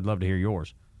ideas, but I'd love to hear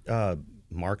yours.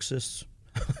 Marxists.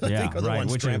 Yeah, are the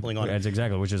ones trampling on it. That's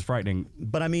exactly, which is frightening.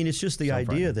 But I mean, it's just the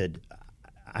idea that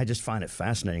I just find it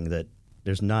fascinating that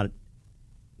there's not.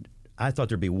 I thought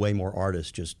there'd be way more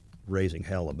artists just raising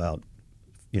hell about,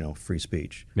 free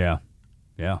speech. Yeah.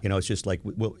 It's just like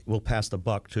we'll pass the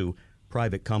buck to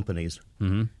private companies,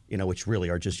 which really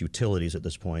are just utilities at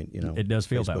this point. It does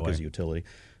feel Facebook that way. is a utility,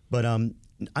 but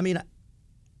I mean.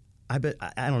 I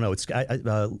don't know. It's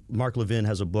Mark Levin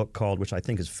has a book called, which I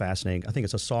think is fascinating. I think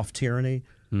it's A Soft Tyranny,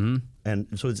 and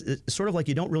so it's sort of like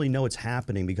you don't really know it's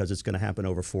happening because it's going to happen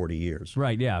over 40 years.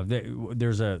 Right. Yeah.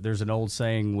 There's an old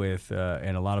saying with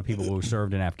and a lot of people who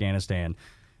served in Afghanistan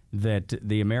that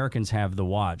the Americans have the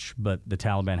watch, but the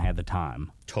Taliban had the time.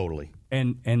 Totally.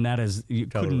 And that is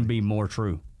couldn't be more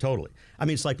true. Totally. I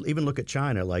mean, it's like even look at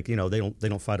China. Like they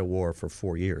don't fight a war for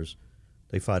 4 years.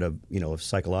 They fight a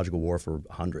psychological war for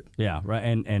 100. Yeah, right.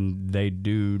 And they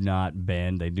do not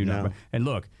bend. They do not. Bend. And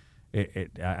look,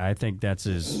 I think that's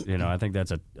I think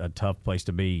that's a tough place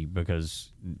to be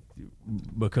because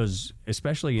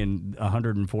especially in a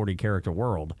 140 character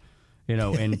world,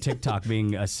 and TikTok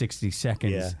being 60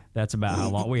 seconds. That's about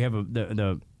how long we have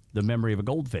the memory of a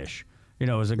goldfish.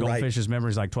 As a goldfish's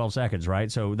memory is like 12 seconds,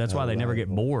 right? So that's why they never get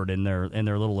bored in their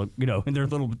little, in their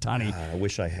little tiny. I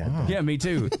wish I had that. Yeah, me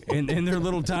too. in their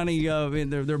little tiny,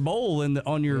 in their bowl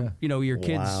on your, your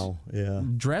kid's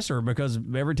dresser, because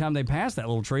every time they pass that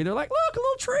little tree, they're like, look, a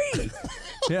little tree.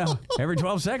 Yeah. Every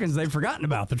 12 seconds, they've forgotten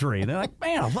about the tree. They're like,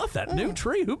 man, I love that new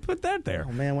tree. Who put that there?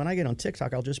 Oh man, when I get on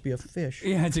TikTok, I'll just be a fish.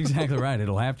 Yeah, that's exactly right.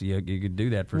 It'll have to. You could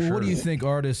do that for sure. What do you think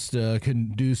artists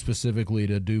can do specifically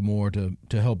to do more to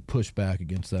help push back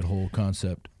against that whole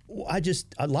concept? Well,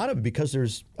 a lot of it, because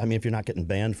if you're not getting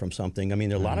banned from something,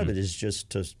 a lot of it is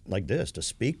just to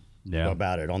speak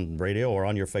about it on the radio or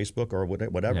on your Facebook or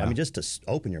whatever. Yeah. Just to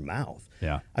open your mouth.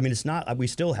 Yeah. It's not, we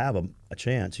still have a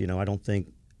chance, I don't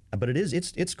think, but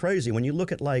it's crazy. When you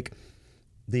look at like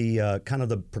the kind of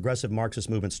the progressive Marxist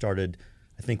movement started,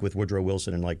 I think with Woodrow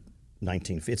Wilson in like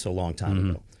it's a long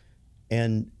time ago.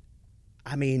 And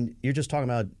you're just talking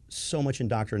about so much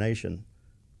indoctrination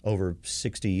over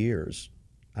 60 years.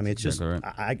 It's just, right.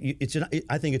 I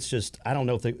think it's just, I don't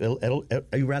know if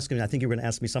you were asking me, I think you were going to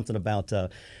ask me something about,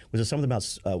 was it something about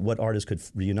what artists could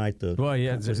reunite the, well,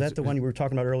 yeah, was that the one you were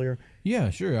talking about earlier? Yeah,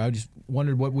 sure. I just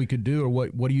wondered what we could do, or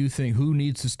what do you think, who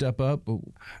needs to step up?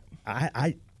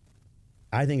 I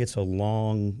think it's a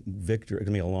long victory, it's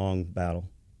going to be a long battle.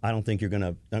 I don't think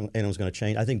anyone's going to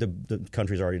change. I think the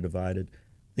country's already divided.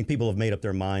 I think people have made up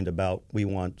their mind about, we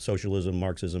want socialism,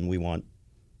 Marxism, we want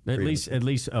freedom. At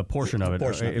least a portion of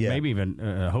it. Maybe even,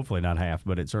 hopefully not half,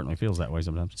 but it certainly feels that way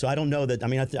sometimes. So I don't know that.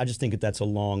 I just think that's a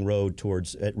long road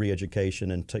towards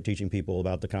re-education and teaching people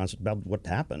about the concept, about what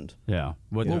happened. Yeah.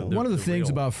 One of the things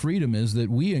about freedom is that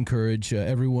we encourage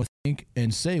everyone to think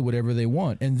and say whatever they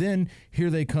want, and then here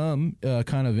they come,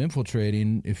 kind of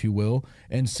infiltrating, if you will,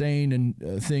 and saying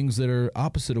things that are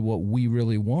opposite of what we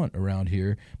really want around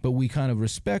here. But we kind of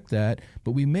respect that,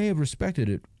 but we may have respected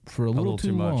it for a little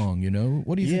too long,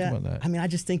 What do you think about that? I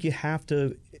just think you have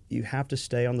to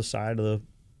stay on the side of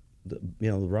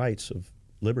the rights of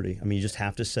liberty. You just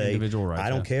have to say, individual rights, I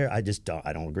don't care. I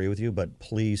don't agree with you, but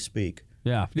please speak.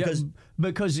 Yeah,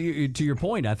 because to your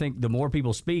point, I think the more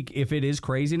people speak, if it is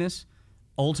craziness,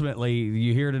 ultimately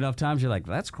you hear it enough times, you're like,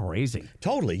 that's crazy.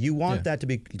 Totally, you want that to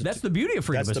be. That's the beauty of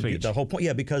freedom of speech. The whole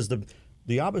point, because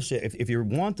the opposite. If you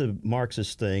want the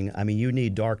Marxist thing, I mean, you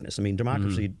need darkness. I mean,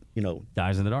 democracy,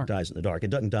 dies in the dark. Dies in the dark. It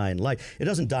doesn't die in light. It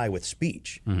doesn't die with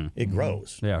speech. It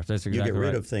grows. Yeah, that's exactly You get rid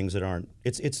right. of things that aren't.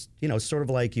 It's sort of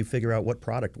like you figure out what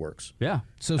product works. Yeah.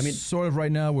 So sort of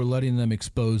right now we're letting them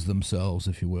expose themselves,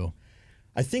 if you will.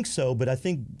 I think so, but I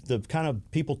think the kind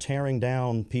of people tearing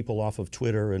down people off of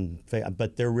Twitter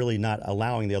but they're really not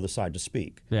allowing the other side to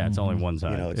speak. Yeah, it's only one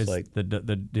side. It's like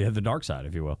the dark side,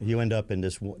 if you will. You end up in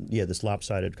this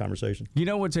lopsided conversation. You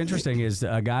know what's interesting is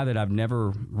a guy that I've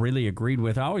never really agreed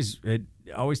with. I always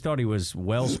thought he was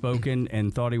well spoken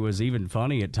and thought he was even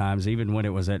funny at times, even when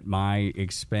it was at my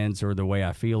expense or the way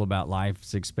I feel about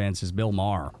life's expense. Is Bill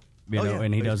Maher,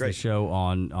 and he does the show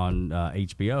on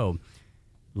HBO.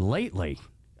 Lately,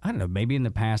 I don't know, maybe in the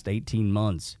past 18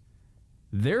 months,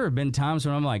 there have been times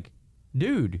when I'm like,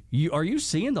 dude, are you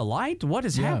seeing the light? What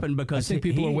has happened? Because I think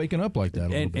people are waking up like that a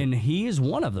little bit. And he is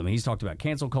one of them. He's talked about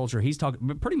cancel culture. He's talked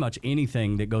pretty much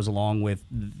anything that goes along with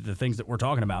the things that we're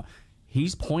talking about.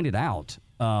 He's pointed out.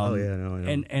 I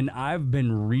know. And I've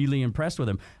been really impressed with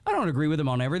him. I don't agree with him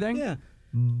on everything,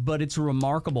 but it's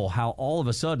remarkable how all of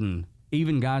a sudden,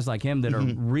 even guys like him that are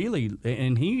really,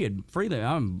 and he had freely,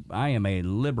 I am a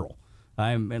liberal.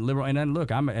 I'm a liberal, and then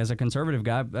look, I'm as a conservative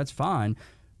guy, that's fine.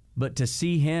 But to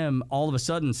see him all of a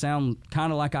sudden sound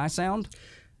kind of like I sound,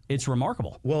 it's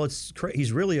remarkable. Well,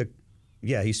 he's really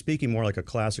he's speaking more like a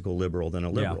classical liberal than a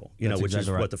liberal, which is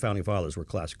what the founding fathers were,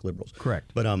 classic liberals.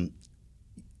 Correct. But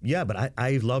but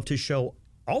I loved his show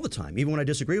all the time, even when I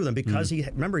disagree with him, because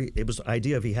remember, it was the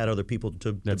idea of he had other people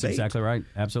to That's debate. Exactly right.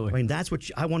 Absolutely. I mean, that's what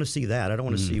I want to see. That I don't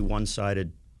want to see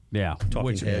one-sided.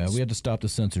 Talking heads. Yeah, we had to stop the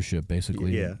censorship,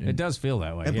 basically. Yeah, it does feel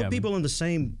that way. And put people in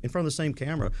front of the same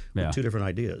camera with two different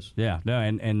ideas. Yeah, no,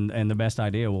 and the best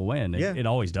idea will win. It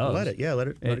always does. Let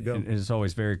it go. It's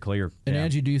always very clear. And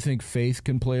Angie, do you think faith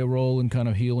can play a role in kind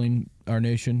of healing our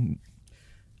nation?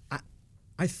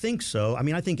 I think so. I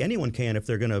mean, I think anyone can if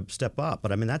they're going to step up.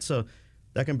 But I mean,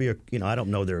 that can be I don't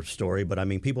know their story, but I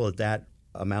mean, people at that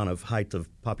amount of height of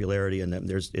popularity, and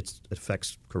it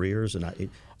affects careers, and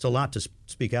it's a lot to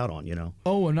speak out on,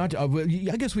 Oh, and not. I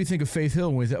guess we think of Faith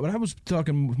Hill with that, but I was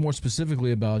talking more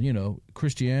specifically about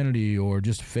Christianity or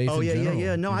just faith. Oh, in general,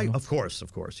 yeah. No, of course,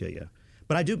 yeah.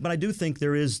 But I do think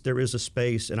there is a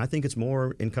space, and I think it's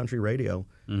more in country radio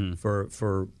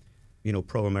for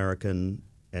pro-American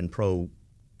and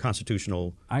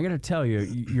pro-constitutional. I got to tell you,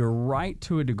 you're right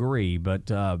to a degree, but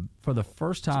for the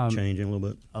first time, changing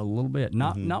a little bit.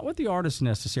 Not with the artists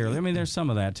necessarily. I mean, there's some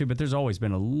of that too, but there's always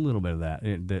been a little bit of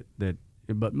that.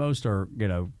 But most are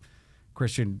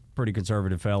Christian, pretty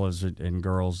conservative fellas and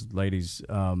girls, ladies.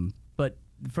 But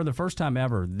for the first time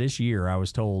ever this year, I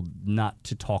was told not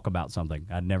to talk about something.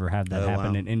 I'd never had that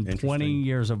happen in 20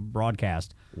 years of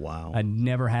broadcast. Wow. I'd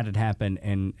never had it happen,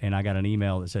 and I got an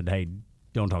email that said, "Hey,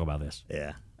 don't talk about this."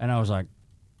 Yeah. And I was like,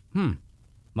 well,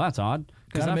 that's odd,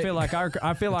 because I feel like our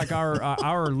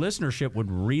listenership would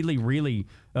really, really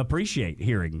appreciate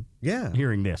hearing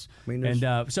this. I mean,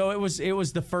 and so it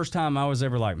was the first time I was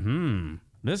ever like,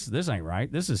 this ain't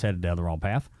right. This is headed down the wrong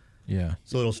path. Yeah,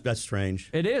 that's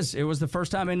strange. It is. It was the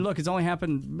first time, and look, it's only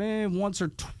happened once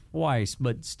or twice,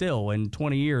 but still, in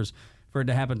 20 years, for it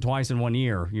to happen twice in 1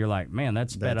 year, you're like, man,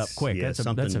 that's sped up quick. Yeah,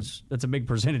 that's a big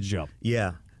percentage jump.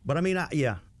 Yeah, but I mean,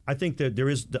 I think that there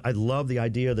is. I love the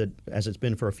idea that, as it's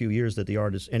been for a few years, that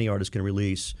any artist can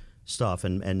release stuff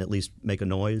and at least make a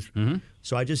noise. Mm-hmm.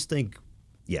 So I just think,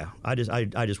 I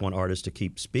just want artists to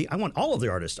keep speaking. I want all of the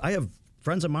artists. I have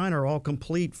friends of mine are all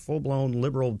complete, full-blown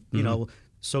liberal,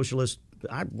 socialist,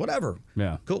 whatever.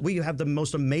 Yeah. Cool. We have the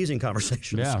most amazing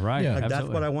conversations. Yeah, right. Yeah, that's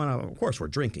what I want to. Of course, we're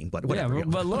drinking, but whatever. Yeah,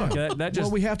 but look, that just.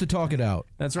 Well, we have to talk it out.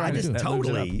 That's right.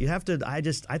 Totally. You have to. I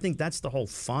think that's the whole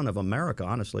fun of America.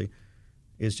 Honestly,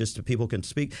 is just that people can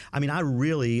speak. I mean,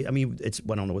 it's.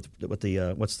 I don't know what's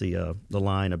the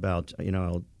line about.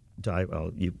 I'll die.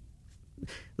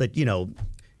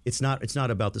 It's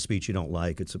not about the speech you don't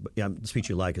like. It's the speech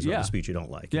you like is not the speech you don't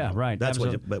like. Yeah, right. That's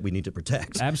what we need to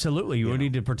protect. Absolutely, we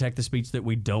need to protect the speech that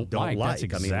we don't like. That's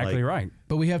exactly right.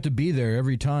 But we have to be there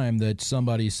every time that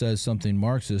somebody says something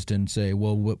Marxist and say,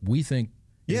 "Well, what we think."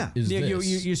 Is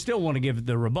this. You still want to give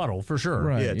the rebuttal for sure.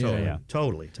 Right. Yeah,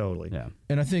 totally. Yeah.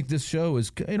 And I think this show is,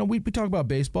 we talk about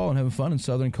baseball and having fun in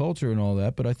Southern culture and all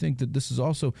that, but I think that this is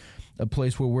also a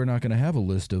place where we're not going to have a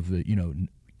list of,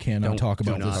 cannot talk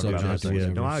about this subject. Or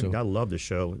whatever. No, I love the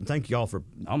show. Thank you all for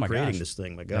creating this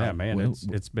thing. My God. Yeah, man,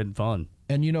 it's been fun.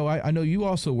 And, I know you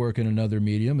also work in another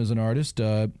medium as an artist.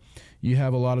 You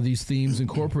have a lot of these themes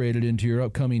incorporated into your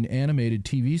upcoming animated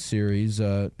TV series.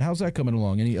 How's that coming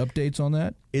along? Any updates on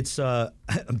that? It's I'm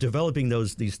developing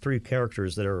these three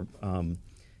characters that are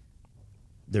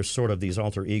there's sort of these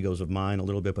alter egos of mine a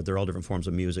little bit, but they're all different forms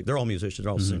of music. They're all musicians.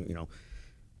 They're all sing, you know.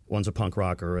 One's a punk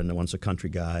rocker, and one's a country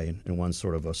guy, and one's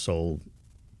sort of a soul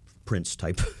Prince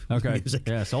type music.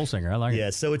 Yeah, soul singer. I like it. Yeah,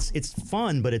 so it's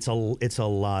fun, but it's a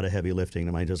lot of heavy lifting.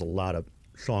 I mean, there's a lot of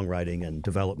songwriting and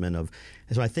development of.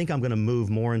 And so I think I'm going to move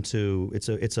more into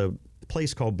it's a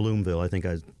place called Bloomville. I think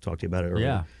I talked to you about it earlier.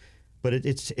 Yeah. But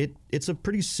it's a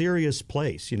pretty serious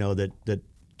place, you know, that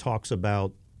talks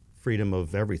about freedom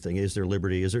of everything. Is there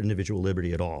liberty? Is there individual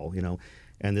liberty at all? You know,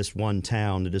 and this one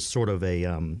town that is sort of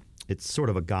it's sort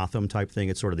of a Gotham type thing.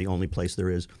 It's sort of the only place there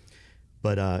is,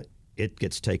 but it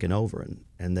gets taken over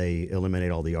and they eliminate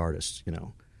all the artists. You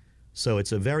know, so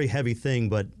it's a very heavy thing.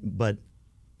 But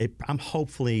I'm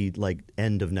hopefully like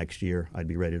end of next year I'd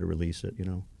be ready to release it. You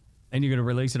know. And you're going to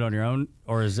release it on your own,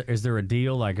 or is there a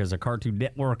deal like as a Cartoon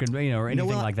Network, and or anything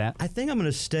like that? I think I'm going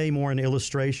to stay more in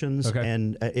illustrations,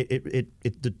 and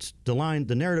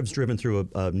the narrative's driven through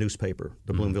a newspaper.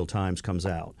 The Bloomville Times comes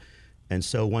out, and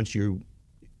so once you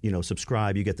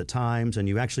subscribe, you get the Times, and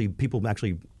people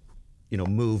actually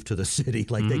move to the city.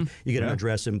 Like you get an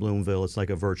address in Bloomville. It's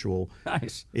like a virtual.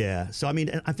 Nice. Yeah. So I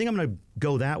mean, I think I'm going to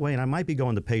go that way, and I might be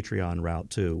going the Patreon route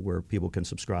too, where people can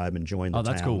subscribe and join the town.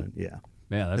 Oh, that's cool. And, yeah.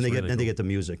 Yeah, that's and really cool. They get the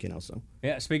music, So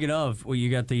yeah. Speaking of, you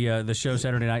got the show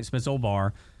Saturday night, Smith's Old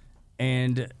Bar,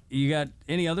 and you got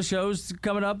any other shows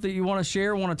coming up that you want to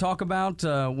share, want to talk about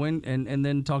when, and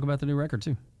then talk about the new record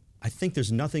too. I think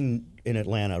there's nothing in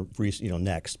Atlanta,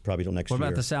 next, probably till next year. What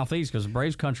about the Southeast? Because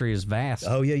Braves country is vast.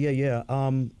 Oh yeah.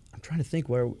 I'm trying to think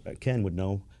where Ken would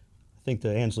know. I think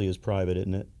the Ansley is private,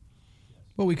 isn't it?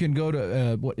 Well, we can go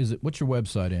to what is it? What's your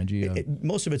website, Angie?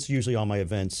 Most of it's usually on my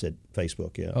events at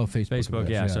Facebook. Yeah. Oh, Facebook.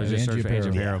 Yeah. So just search for Angie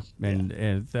Aparo, yeah.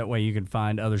 and that way you can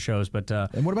find other shows. But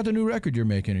and what about the new record you're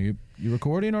making? Are you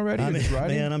recording already?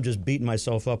 Man, I'm just beating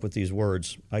myself up with these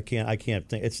words. I can't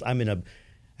think. I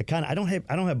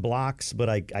don't have blocks, but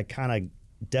I kind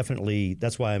of definitely.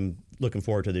 That's why I'm looking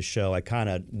forward to this show. I kind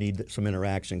of need some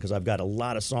interaction because I've got a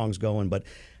lot of songs going, but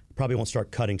probably won't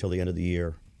start cutting till the end of the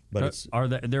year. But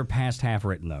they're past half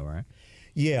written though, right?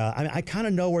 Yeah, I kind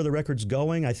of know where the record's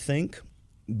going, I think,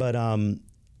 but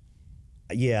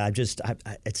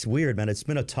it's weird, man. It's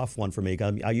been a tough one for me.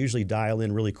 I usually dial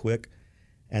in really quick,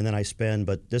 and then I spend.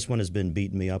 But this one has been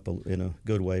beating me up in a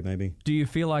good way, maybe. Do you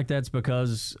feel like that's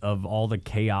because of all the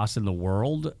chaos in the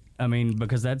world? I mean,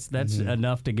 because that's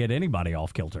enough to get anybody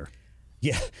off kilter.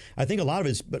 Yeah, I think a lot of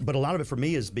it is, but a lot of it for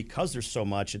me is because there's so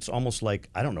much. It's almost like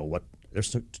I don't know what.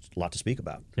 There's a lot to speak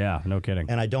about. Yeah, no kidding.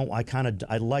 And I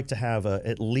like to have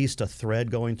at least a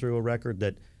thread going through a record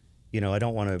that, I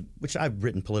don't want to, which I've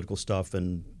written political stuff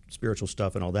and spiritual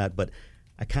stuff and all that, but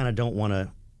I kind of don't want to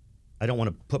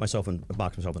box myself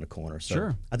in a corner. So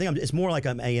sure. I think it's more like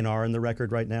I'm A&R in the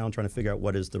record right now and trying to figure out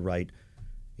what is the right,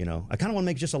 I kind of want to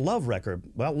make just a love record.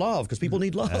 Well, love, because people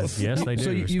need love. Yes, they do. So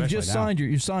you've just signed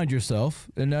yourself,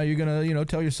 and now you're gonna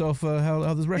tell yourself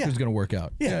how this record's gonna work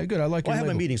out. Yeah, good. I like. Well, I have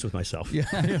label. my meetings with myself. Yeah.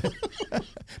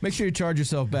 Make sure you charge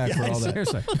yourself back for all that.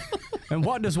 Seriously. And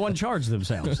what does one charge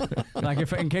themselves? Like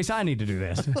in case I need to do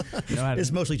this.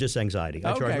 It's mostly just anxiety.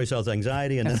 I charge myself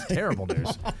anxiety, and that's terrible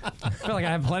news. I feel like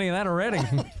I have plenty of that already.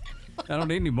 I don't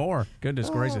need any more. Goodness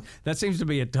gracious, that seems to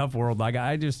be a tough world. Like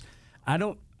I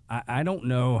don't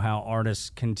know how artists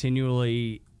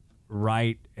continually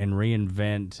write and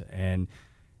reinvent, and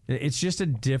it's just a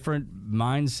different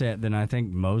mindset than I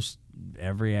think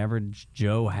every average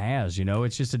Joe has.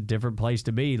 It's just a different place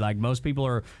to be. Like most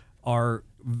people are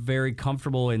very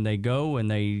comfortable, and they go and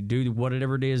they do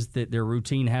whatever it is that their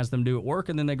routine has them do at work,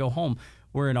 and then they go home.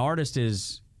 Where an artist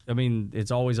is,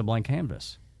 it's always a blank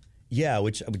canvas. Yeah,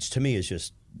 which to me is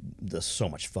just so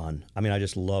much fun. I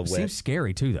just love it. Seems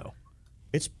scary too, though.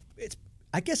 It's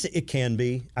I guess it can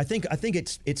be. I think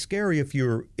it's scary if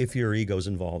your ego's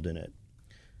involved in it.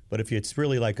 But if it's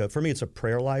really for me, it's a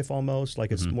prayer life almost.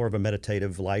 Like it's more of a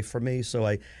meditative life for me. So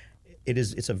in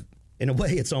a way,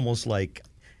 it's almost like,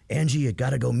 Angie, you got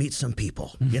to go meet some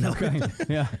people. Okay.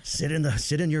 Yeah. sit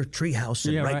in your treehouse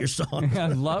and write your songs. Yeah, I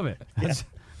love it.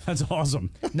 That's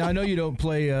awesome. Now, I know you don't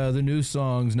play the new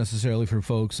songs necessarily for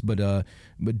folks, but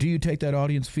do you take that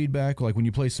audience feedback? Like when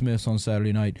you play Smiths on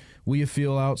Saturday night, will you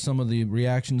feel out some of the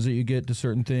reactions that you get to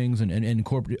certain things and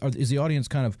incorporate? Is the audience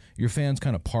your fans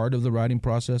kind of part of the writing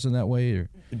process in that way? Or?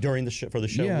 During the for the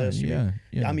show list? Yeah.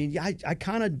 I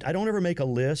don't ever make a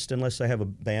list unless I have a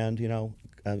band,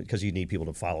 because you need people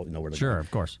to follow, where to go. Sure, of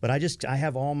course. But I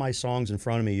have all my songs in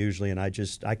front of me usually, and I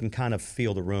can kind of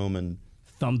feel the room and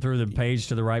thumb through the page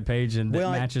to the right page, and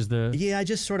that matches the. Yeah, I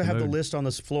just sort of have the list on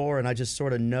this floor, and I just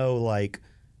sort of know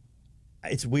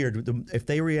it's weird. If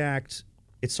they react,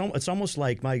 it's almost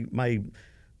like my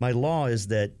my law is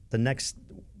that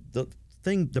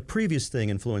the previous thing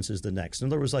influences the next. In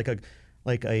other words,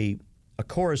 like a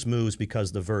chorus moves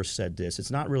because the verse said this.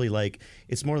 It's not really like,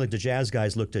 it's more like the jazz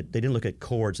guys they didn't look at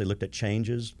chords, they looked at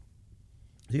changes.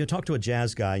 So you talk to a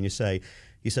jazz guy and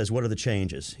he says, what are the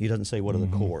changes? He doesn't say, what are the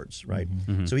chords, right?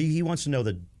 So he wants to know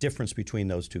the difference between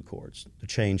those two chords, the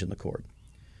change in the chord.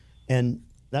 And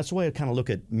that's the way I kind of look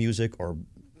at music or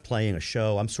playing a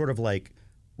show. I'm sort of like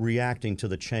reacting to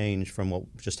the change from what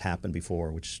just happened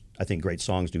before, which I think great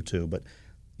songs do too. But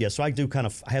yeah, so I do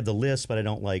I have the list, but I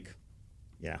don't I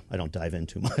don't dive in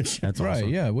too much. That's right. Awesome.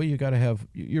 Yeah. Well, you got to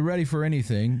you're ready for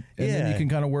anything, and then you can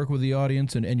kind of work with the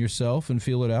audience and yourself and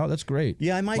feel it out. That's great.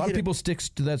 Yeah, a lot of people stick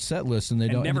to that set list and they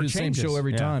don't do the same show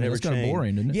every time. It's kind of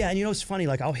boring, isn't it? Yeah, and it's funny.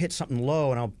 Like I'll hit something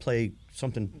low and I'll play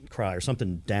something cry or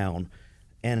something down,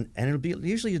 and it'll be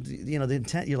usually the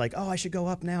intent. You're like, oh, I should go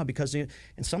up now because and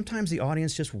sometimes the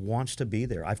audience just wants to be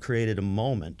there. I've created a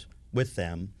moment with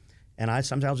them, and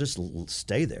sometimes I'll just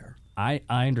stay there. I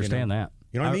understand that.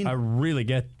 You know what I mean? I really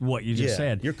get what you just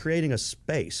said. You're creating a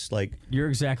space. Like you're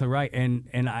exactly right,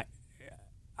 and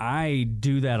I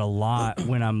do that a lot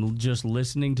when I'm just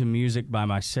listening to music by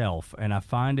myself, and I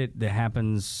find that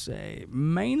happens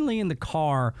mainly in the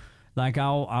car. Like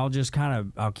I'll just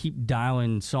I'll keep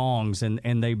dialing songs,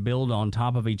 and they build on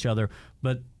top of each other,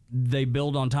 but they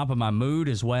build on top of my mood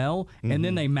as well, and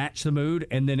then they match the mood,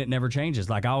 and then it never changes.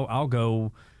 Like I'll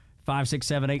go 5, 6,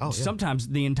 7, 8. Sometimes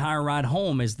the entire ride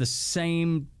home is the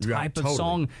same type of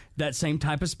song, that same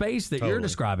type of space that you're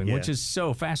describing, which is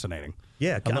so fascinating.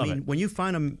 Yeah, I mean, when you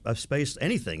find a space,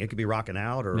 anything, it could be rocking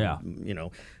out or,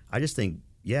 I just think,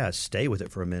 stay with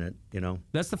it for a minute,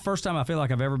 That's the first time I feel like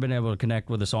I've ever been able to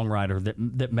connect with a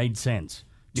songwriter that made sense.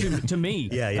 To me,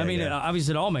 I mean,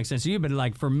 obviously it all makes sense to you, but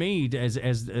like for me, as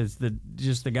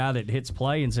the guy that hits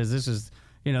play and says this is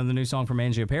the new song from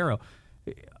Angie Aparo,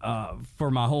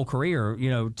 for my whole career,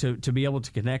 to be able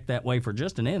to connect that way for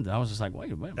just an end, I was just like,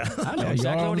 wait a minute, I know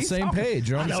exactly what he's talking about.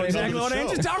 You're on the same page. I know exactly what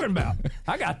Angie's talking about.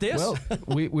 I got this. Well,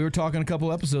 we were talking a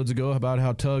couple episodes ago about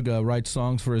how Tug writes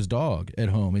songs for his dog at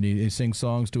home, and he sings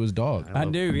songs to his dog. I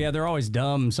do. Yeah, they're always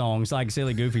dumb songs, like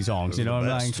silly, goofy songs. You know, I'm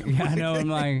like, I know, I'm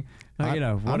like.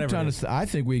 Whatever. I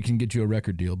think we can get you a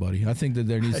record deal, buddy. I think that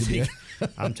there needs to be.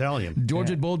 I'm telling you,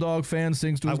 Georgia Bulldog fan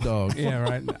sings to his dog. Yeah,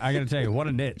 right. I got to tell you, what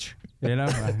a niche.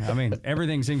 I mean,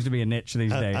 everything seems to be a niche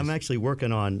these days. I'm actually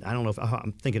working on. I don't know if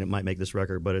I'm thinking it might make this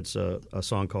record, but it's a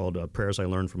song called "Prayers I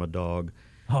Learned from a Dog."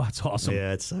 Oh, that's awesome.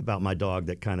 Yeah, it's about my dog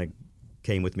that kind of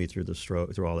came with me through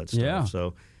through all that stuff. Yeah.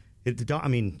 So.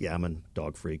 I'm a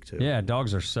dog freak too. Yeah,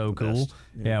 dogs are so cool.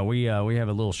 Yeah, we have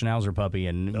a little Schnauzer puppy,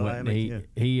 and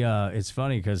it's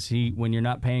funny because when you're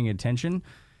not paying attention,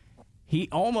 he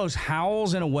almost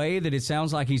howls in a way that it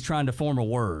sounds like he's trying to form a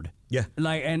word. Yeah,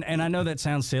 like and I know that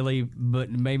sounds silly, but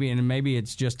maybe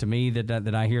it's just to me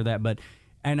that I hear that, but.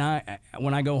 And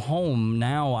when I go home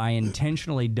now, I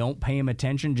intentionally don't pay him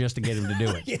attention just to get him to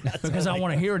do it because I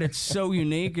want to hear it. It's so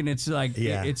unique, and it's like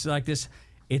it's like this.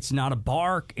 It's not a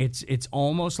bark. It's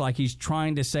almost like he's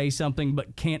trying to say something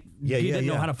but can't. He doesn't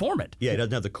know how to form it. Yeah, he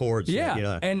doesn't have the chords.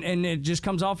 Yeah, and it just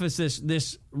comes off as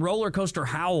this roller coaster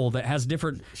howl that has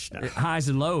different highs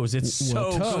and lows. It's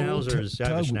so cool.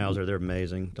 Schnauzer, they're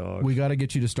amazing dogs. We got to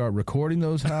get you to start recording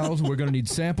those howls. We're going to need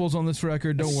samples on this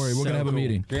record. Don't worry, we're going to have a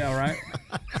meeting. Yeah, right.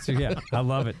 So I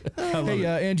love it. Hey,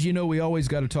 Angie, we always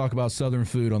got to talk about Southern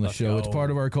food on the show. It's part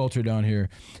of our culture down here.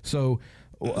 So.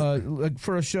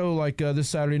 For a show like this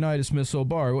Saturday night at Smith's Old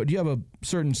Bar, do you have a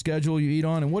certain schedule you eat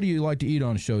on, and what do you like to eat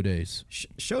on show days?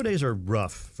 Show days are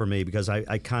rough for me because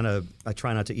I try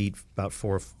not to eat about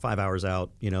 4 or 5 hours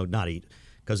out, not eat,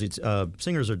 because it's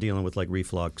singers are dealing with like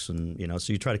reflux and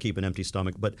so you try to keep an empty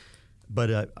stomach, but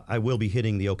I will be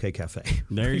hitting the OK Cafe.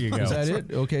 There you go. Is that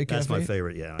it? OK Cafe? That's my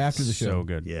favorite, yeah. After the show. So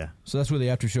good. Yeah. So that's where the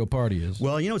after show party is.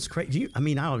 Well, it's crazy. I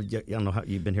don't know how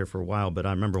you've been here for a while, but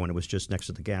I remember when it was just next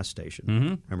to the gas station.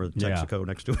 Mm-hmm. Remember the Texaco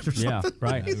next to it or something? Yeah,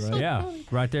 right. Yeah,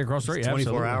 right there across the street.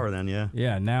 24-hour then, yeah.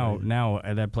 Yeah, now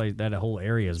that place, that whole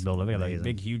area is built up. They got like a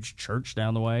big, huge church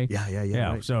down the way.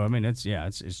 Yeah. Right. So, I mean, it's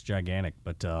gigantic.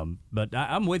 But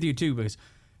I'm with you, too, because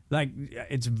like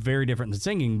it's very different than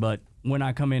singing, but when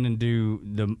I come in and do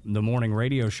the morning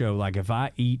radio show, like if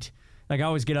I eat, like I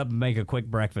always get up and make a quick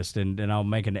breakfast and I'll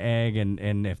make an egg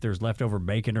and if there's leftover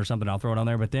bacon or something, I'll throw it on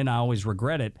there. But then I always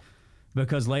regret it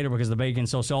because the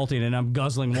bacon's so salty and I'm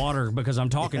guzzling water because I'm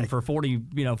talking for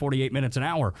 48 minutes an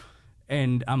hour.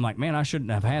 And I'm like, man, I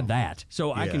shouldn't have had that.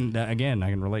 So I can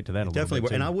relate to that a little bit.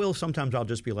 Definitely. And I will sometimes I'll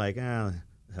just be like, hell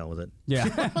with it.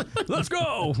 Yeah. Let's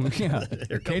go. Yeah.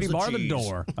 Here comes Katie, bar the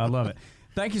door. I love it.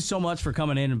 Thank you so much for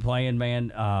coming in and playing,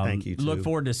 man. Thank you, too. Look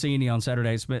forward to seeing you on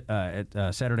Saturday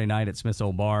at Saturday night at Smith's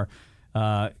Old Bar.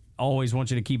 Always want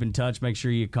you to keep in touch. Make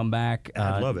sure you come back.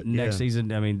 I'd love it. Next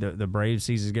season. I mean, the Braves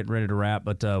season's getting ready to wrap,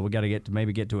 but we got to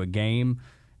get to a game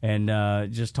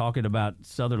and just talking about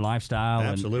Southern lifestyle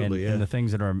and the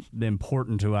things that are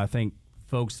important to, I think,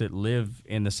 folks that live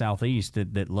in the Southeast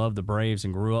that love the Braves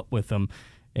and grew up with them,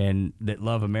 and that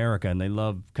love America, and they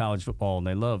love college football, and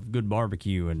they love good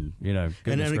barbecue, and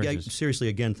seriously,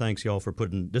 again, thanks y'all for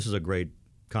putting. This is a great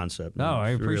concept. No, I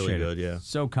appreciate really it. Good, yeah.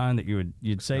 So kind that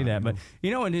you'd say that. But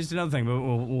and here's another thing. But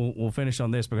we'll finish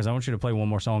on this because I want you to play one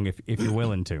more song if you're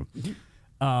willing to.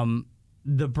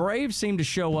 The Braves seem to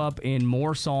show up in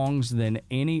more songs than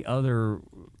any other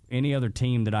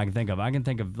team that I can think of. I can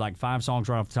think of like 5 songs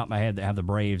right off the top of my head that have the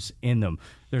Braves in them.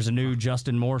 There's a new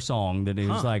Justin Moore song that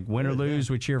is like win or lose,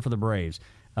 we cheer for the Braves.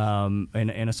 And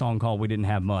a song called "We Didn't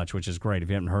Have Much," which is great. If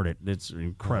you haven't heard it, it's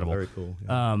incredible. Very cool.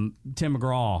 Yeah. Tim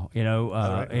McGraw,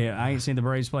 I ain't seen the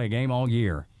Braves play a game all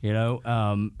year.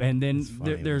 And then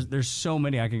there's so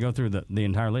many. I could go through the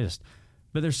entire list,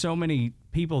 but there's so many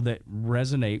people that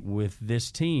resonate with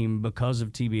this team because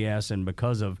of TBS and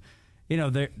because of.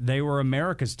 They were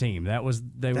America's team. They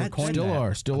were coined.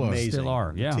 Still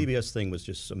are. Yeah. The TBS thing was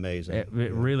just amazing. It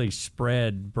really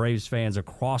spread Braves fans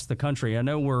across the country. I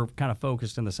know we're kind of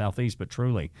focused in the Southeast, but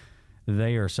truly,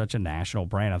 they are such a national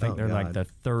brand. I think they're like the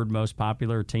 3rd most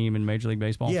popular team in Major League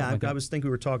Baseball. Yeah, I was thinking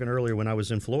we were talking earlier when I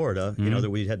was in Florida. That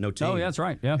we had no team. Oh, yeah, that's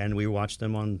right. Yeah, and we watched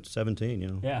them on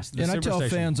 17. Yes, and I tell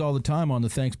fans all the time on the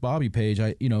Thanks Bobby page.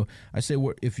 I say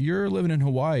if you're living in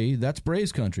Hawaii, that's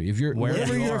Braves country. If you're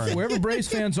wherever Braves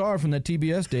fans are from the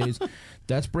TBS days,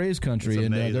 that's Braves country,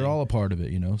 and they're all a part of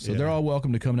it. So they're all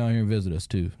welcome to come down here and visit us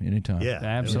too, anytime. Yeah,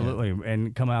 absolutely,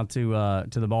 and come out to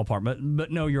the ballpark.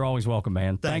 But no, you're always welcome,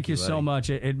 man. Thank you so much.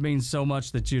 It means so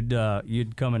much that you'd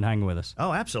come and hang with us.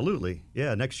 Oh, absolutely.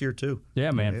 Yeah, next year too.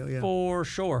 Yeah, man, for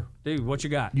sure. Dude, what you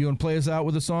got? You want to play us out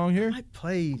with a song here? I'm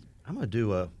going to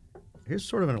do here's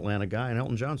sort of an Atlanta guy, an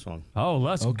Elton John song. Oh,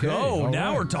 let's go.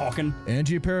 Now we're talking.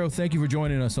 Angie Aparo, thank you for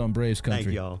joining us on Braves Country.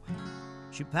 Thank y'all.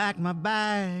 She packed my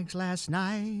bags last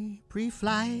night,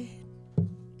 pre-flight.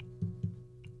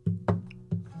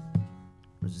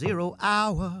 0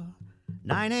 hour,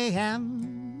 9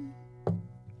 a.m.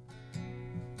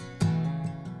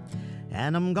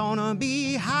 And I'm gonna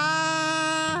be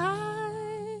high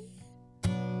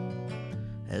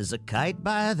as a kite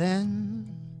by then.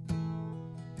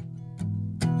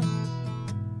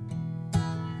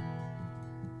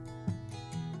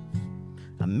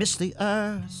 I miss the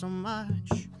earth so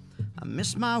much. I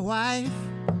miss my wife.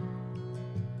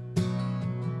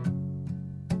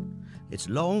 It's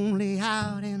lonely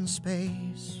out in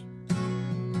space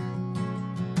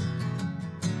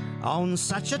on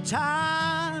such a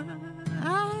timeless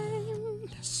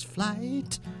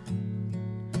flight.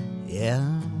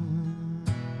 Yeah.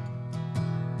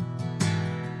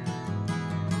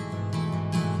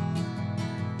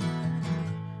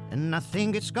 And I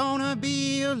think it's gonna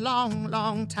be a long,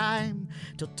 long time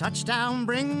till touchdown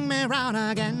bring me round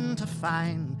again to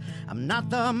find I'm not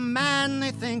the man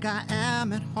they think I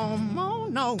am at home. Oh,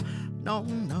 no, no,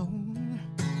 no.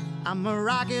 I'm a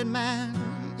rocket man,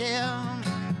 yeah.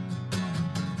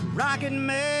 Rocket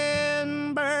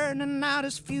man burning out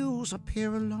his fuse up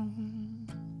here alone.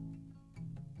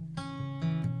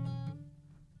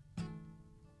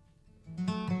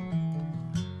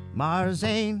 Mars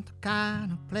ain't the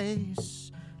kind of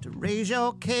place to raise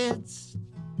your kids.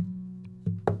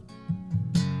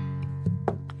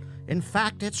 In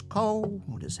fact, it's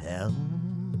cold as hell.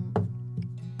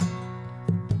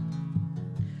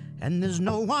 And there's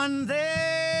no one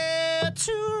there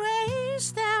to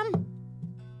raise them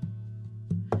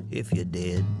if you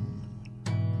did.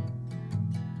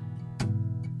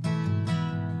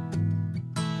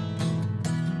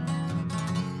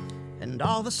 And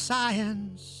all the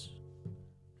science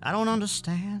I don't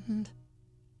understand.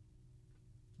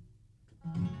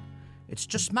 It's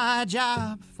just my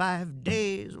job, 5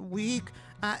 days a week.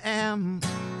 I'm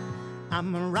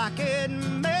a rocket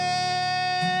man.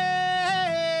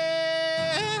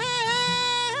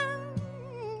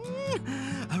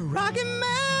 A rocket man.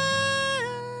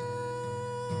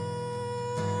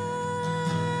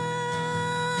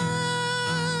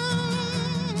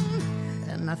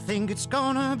 And I think it's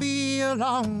gonna be a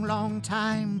long, long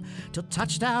time till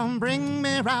touchdown bring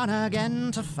me round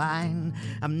again to find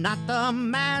I'm not the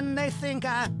man they think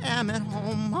I am at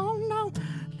home. Oh, no,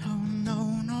 no, no,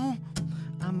 no.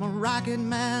 I'm a rocket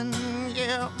man,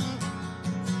 yeah.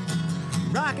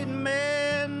 Rocket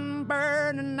man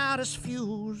burning out his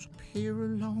fuse up here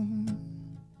alone.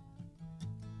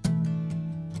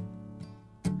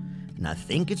 and I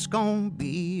think it's gonna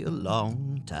be a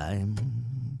long time.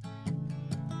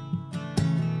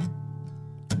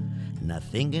 And I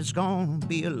think it's gonna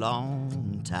be a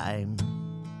long time.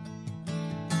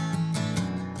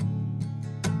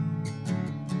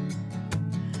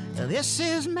 This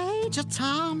is Major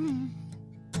Tom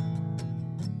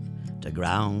to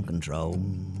ground control.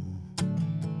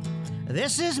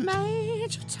 This is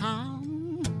Major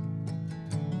Tom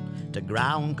to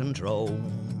ground control.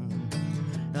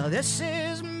 This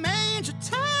is Major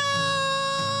Tom.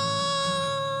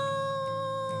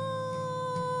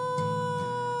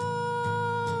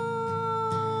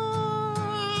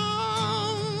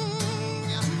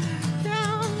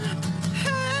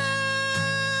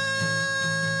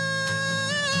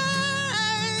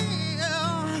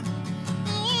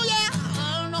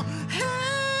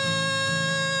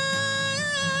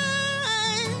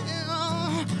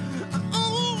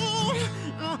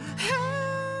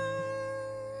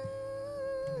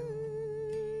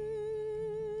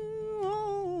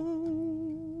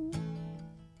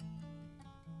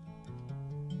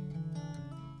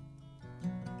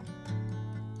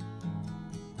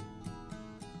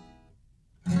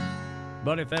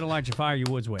 But if they don't light your fire, you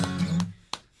woods win.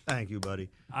 Thank you, buddy.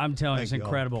 I'm telling you, it's Thank you all.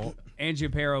 incredible. Angie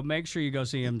Aparo, make sure you go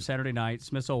see him Saturday night,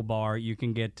 Smith's Old Bar. You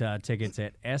can get tickets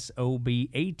at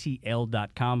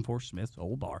SOBATL.com for Smith's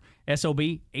Old Bar.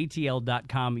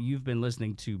 SOBATL.com. You've been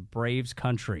listening to Braves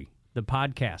Country, the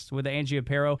podcast with Angie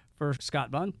Aparo. For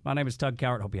Scott Bunn, my name is Tug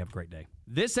Cowart. Hope you have a great day.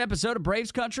 This episode of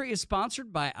Braves Country is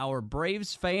sponsored by our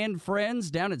Braves fan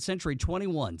friends down at Century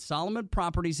 21, Solomon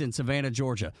Properties in Savannah,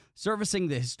 Georgia, servicing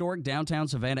the historic downtown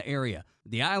Savannah area,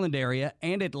 the island area,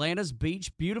 and Atlanta's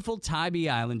beach, beautiful Tybee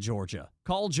Island, Georgia.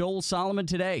 Call Joel Solomon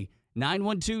today,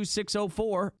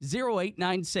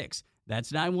 912-604-0896.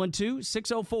 That's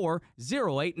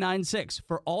 912-604-0896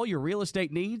 for all your real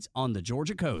estate needs on the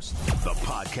Georgia coast.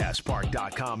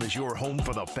 ThePodcastPark.com is your home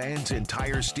for the fans'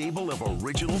 entire stable of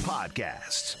original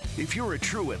podcasts. If you're a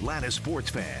true Atlanta sports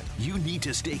fan, you need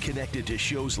to stay connected to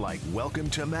shows like Welcome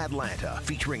to Madlanta,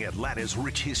 featuring Atlanta's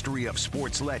rich history of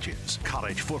sports legends.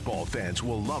 College football fans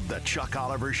will love the Chuck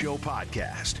Oliver Show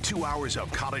podcast. 2 hours of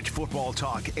college football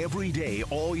talk every day,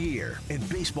 all year. And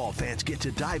baseball fans get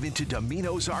to dive into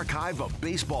Domino's archive of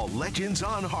baseball legends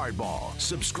on Hardball.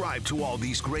 Subscribe to all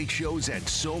these great shows and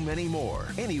so many more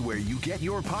anywhere you get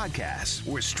your podcasts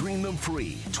or stream them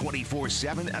free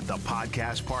 24/7 at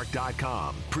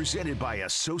thepodcastpark.com. Presented by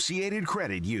Associated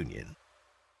Credit Union.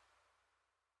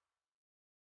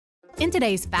 In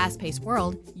today's fast-paced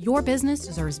world, your business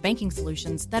deserves banking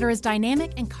solutions that are as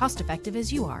dynamic and cost-effective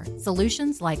as you are.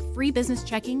 Solutions like free business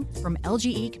checking from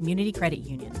LGE Community Credit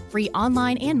Union, free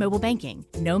online and mobile banking,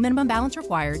 no minimum balance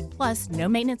required, plus no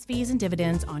maintenance fees and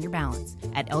dividends on your balance.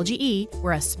 At LGE,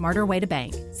 we're a smarter way to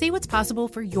bank. See what's possible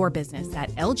for your business at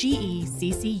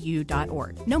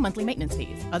lgeccu.org. No monthly maintenance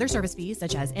fees. Other service fees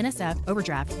such as NSF,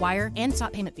 overdraft, wire, and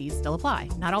stop payment fees still apply.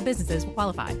 Not all businesses will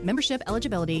qualify. Membership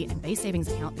eligibility and base savings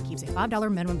account that keeps a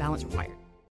 $5 minimum balance required.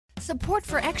 Support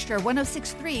for Extra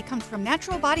 106.3 comes from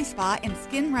Natural Body Spa and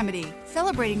Skin Remedy,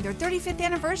 celebrating their 35th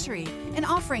anniversary and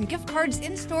offering gift cards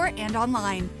in-store and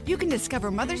online. You can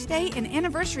discover Mother's Day and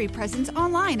anniversary presents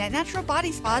online at Natural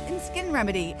Body Spa and Skin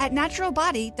Remedy at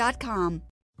naturalbody.com.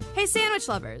 Hey sandwich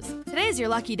lovers, today's your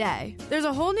lucky day. There's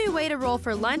a whole new way to roll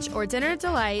for lunch or dinner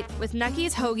delight with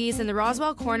Nucky's Hoagies in the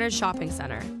Roswell Corners Shopping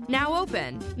Center. Now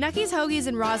open. Nucky's Hoagies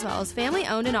in Roswell is family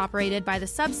owned and operated by the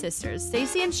Sub Sisters,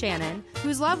 Stacy and Shannon,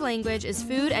 whose love language is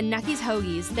food and Nucky's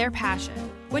Hoagies, their passion.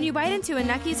 When you bite into a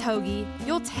Nucky's Hoagie,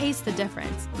 you'll taste the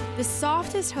difference. The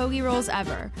softest hoagie rolls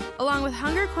ever, along with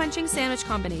hunger-quenching sandwich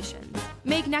combinations.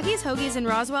 Make Nucky's Hoagies in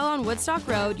Roswell on Woodstock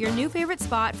Road your new favorite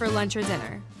spot for lunch or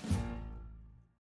dinner.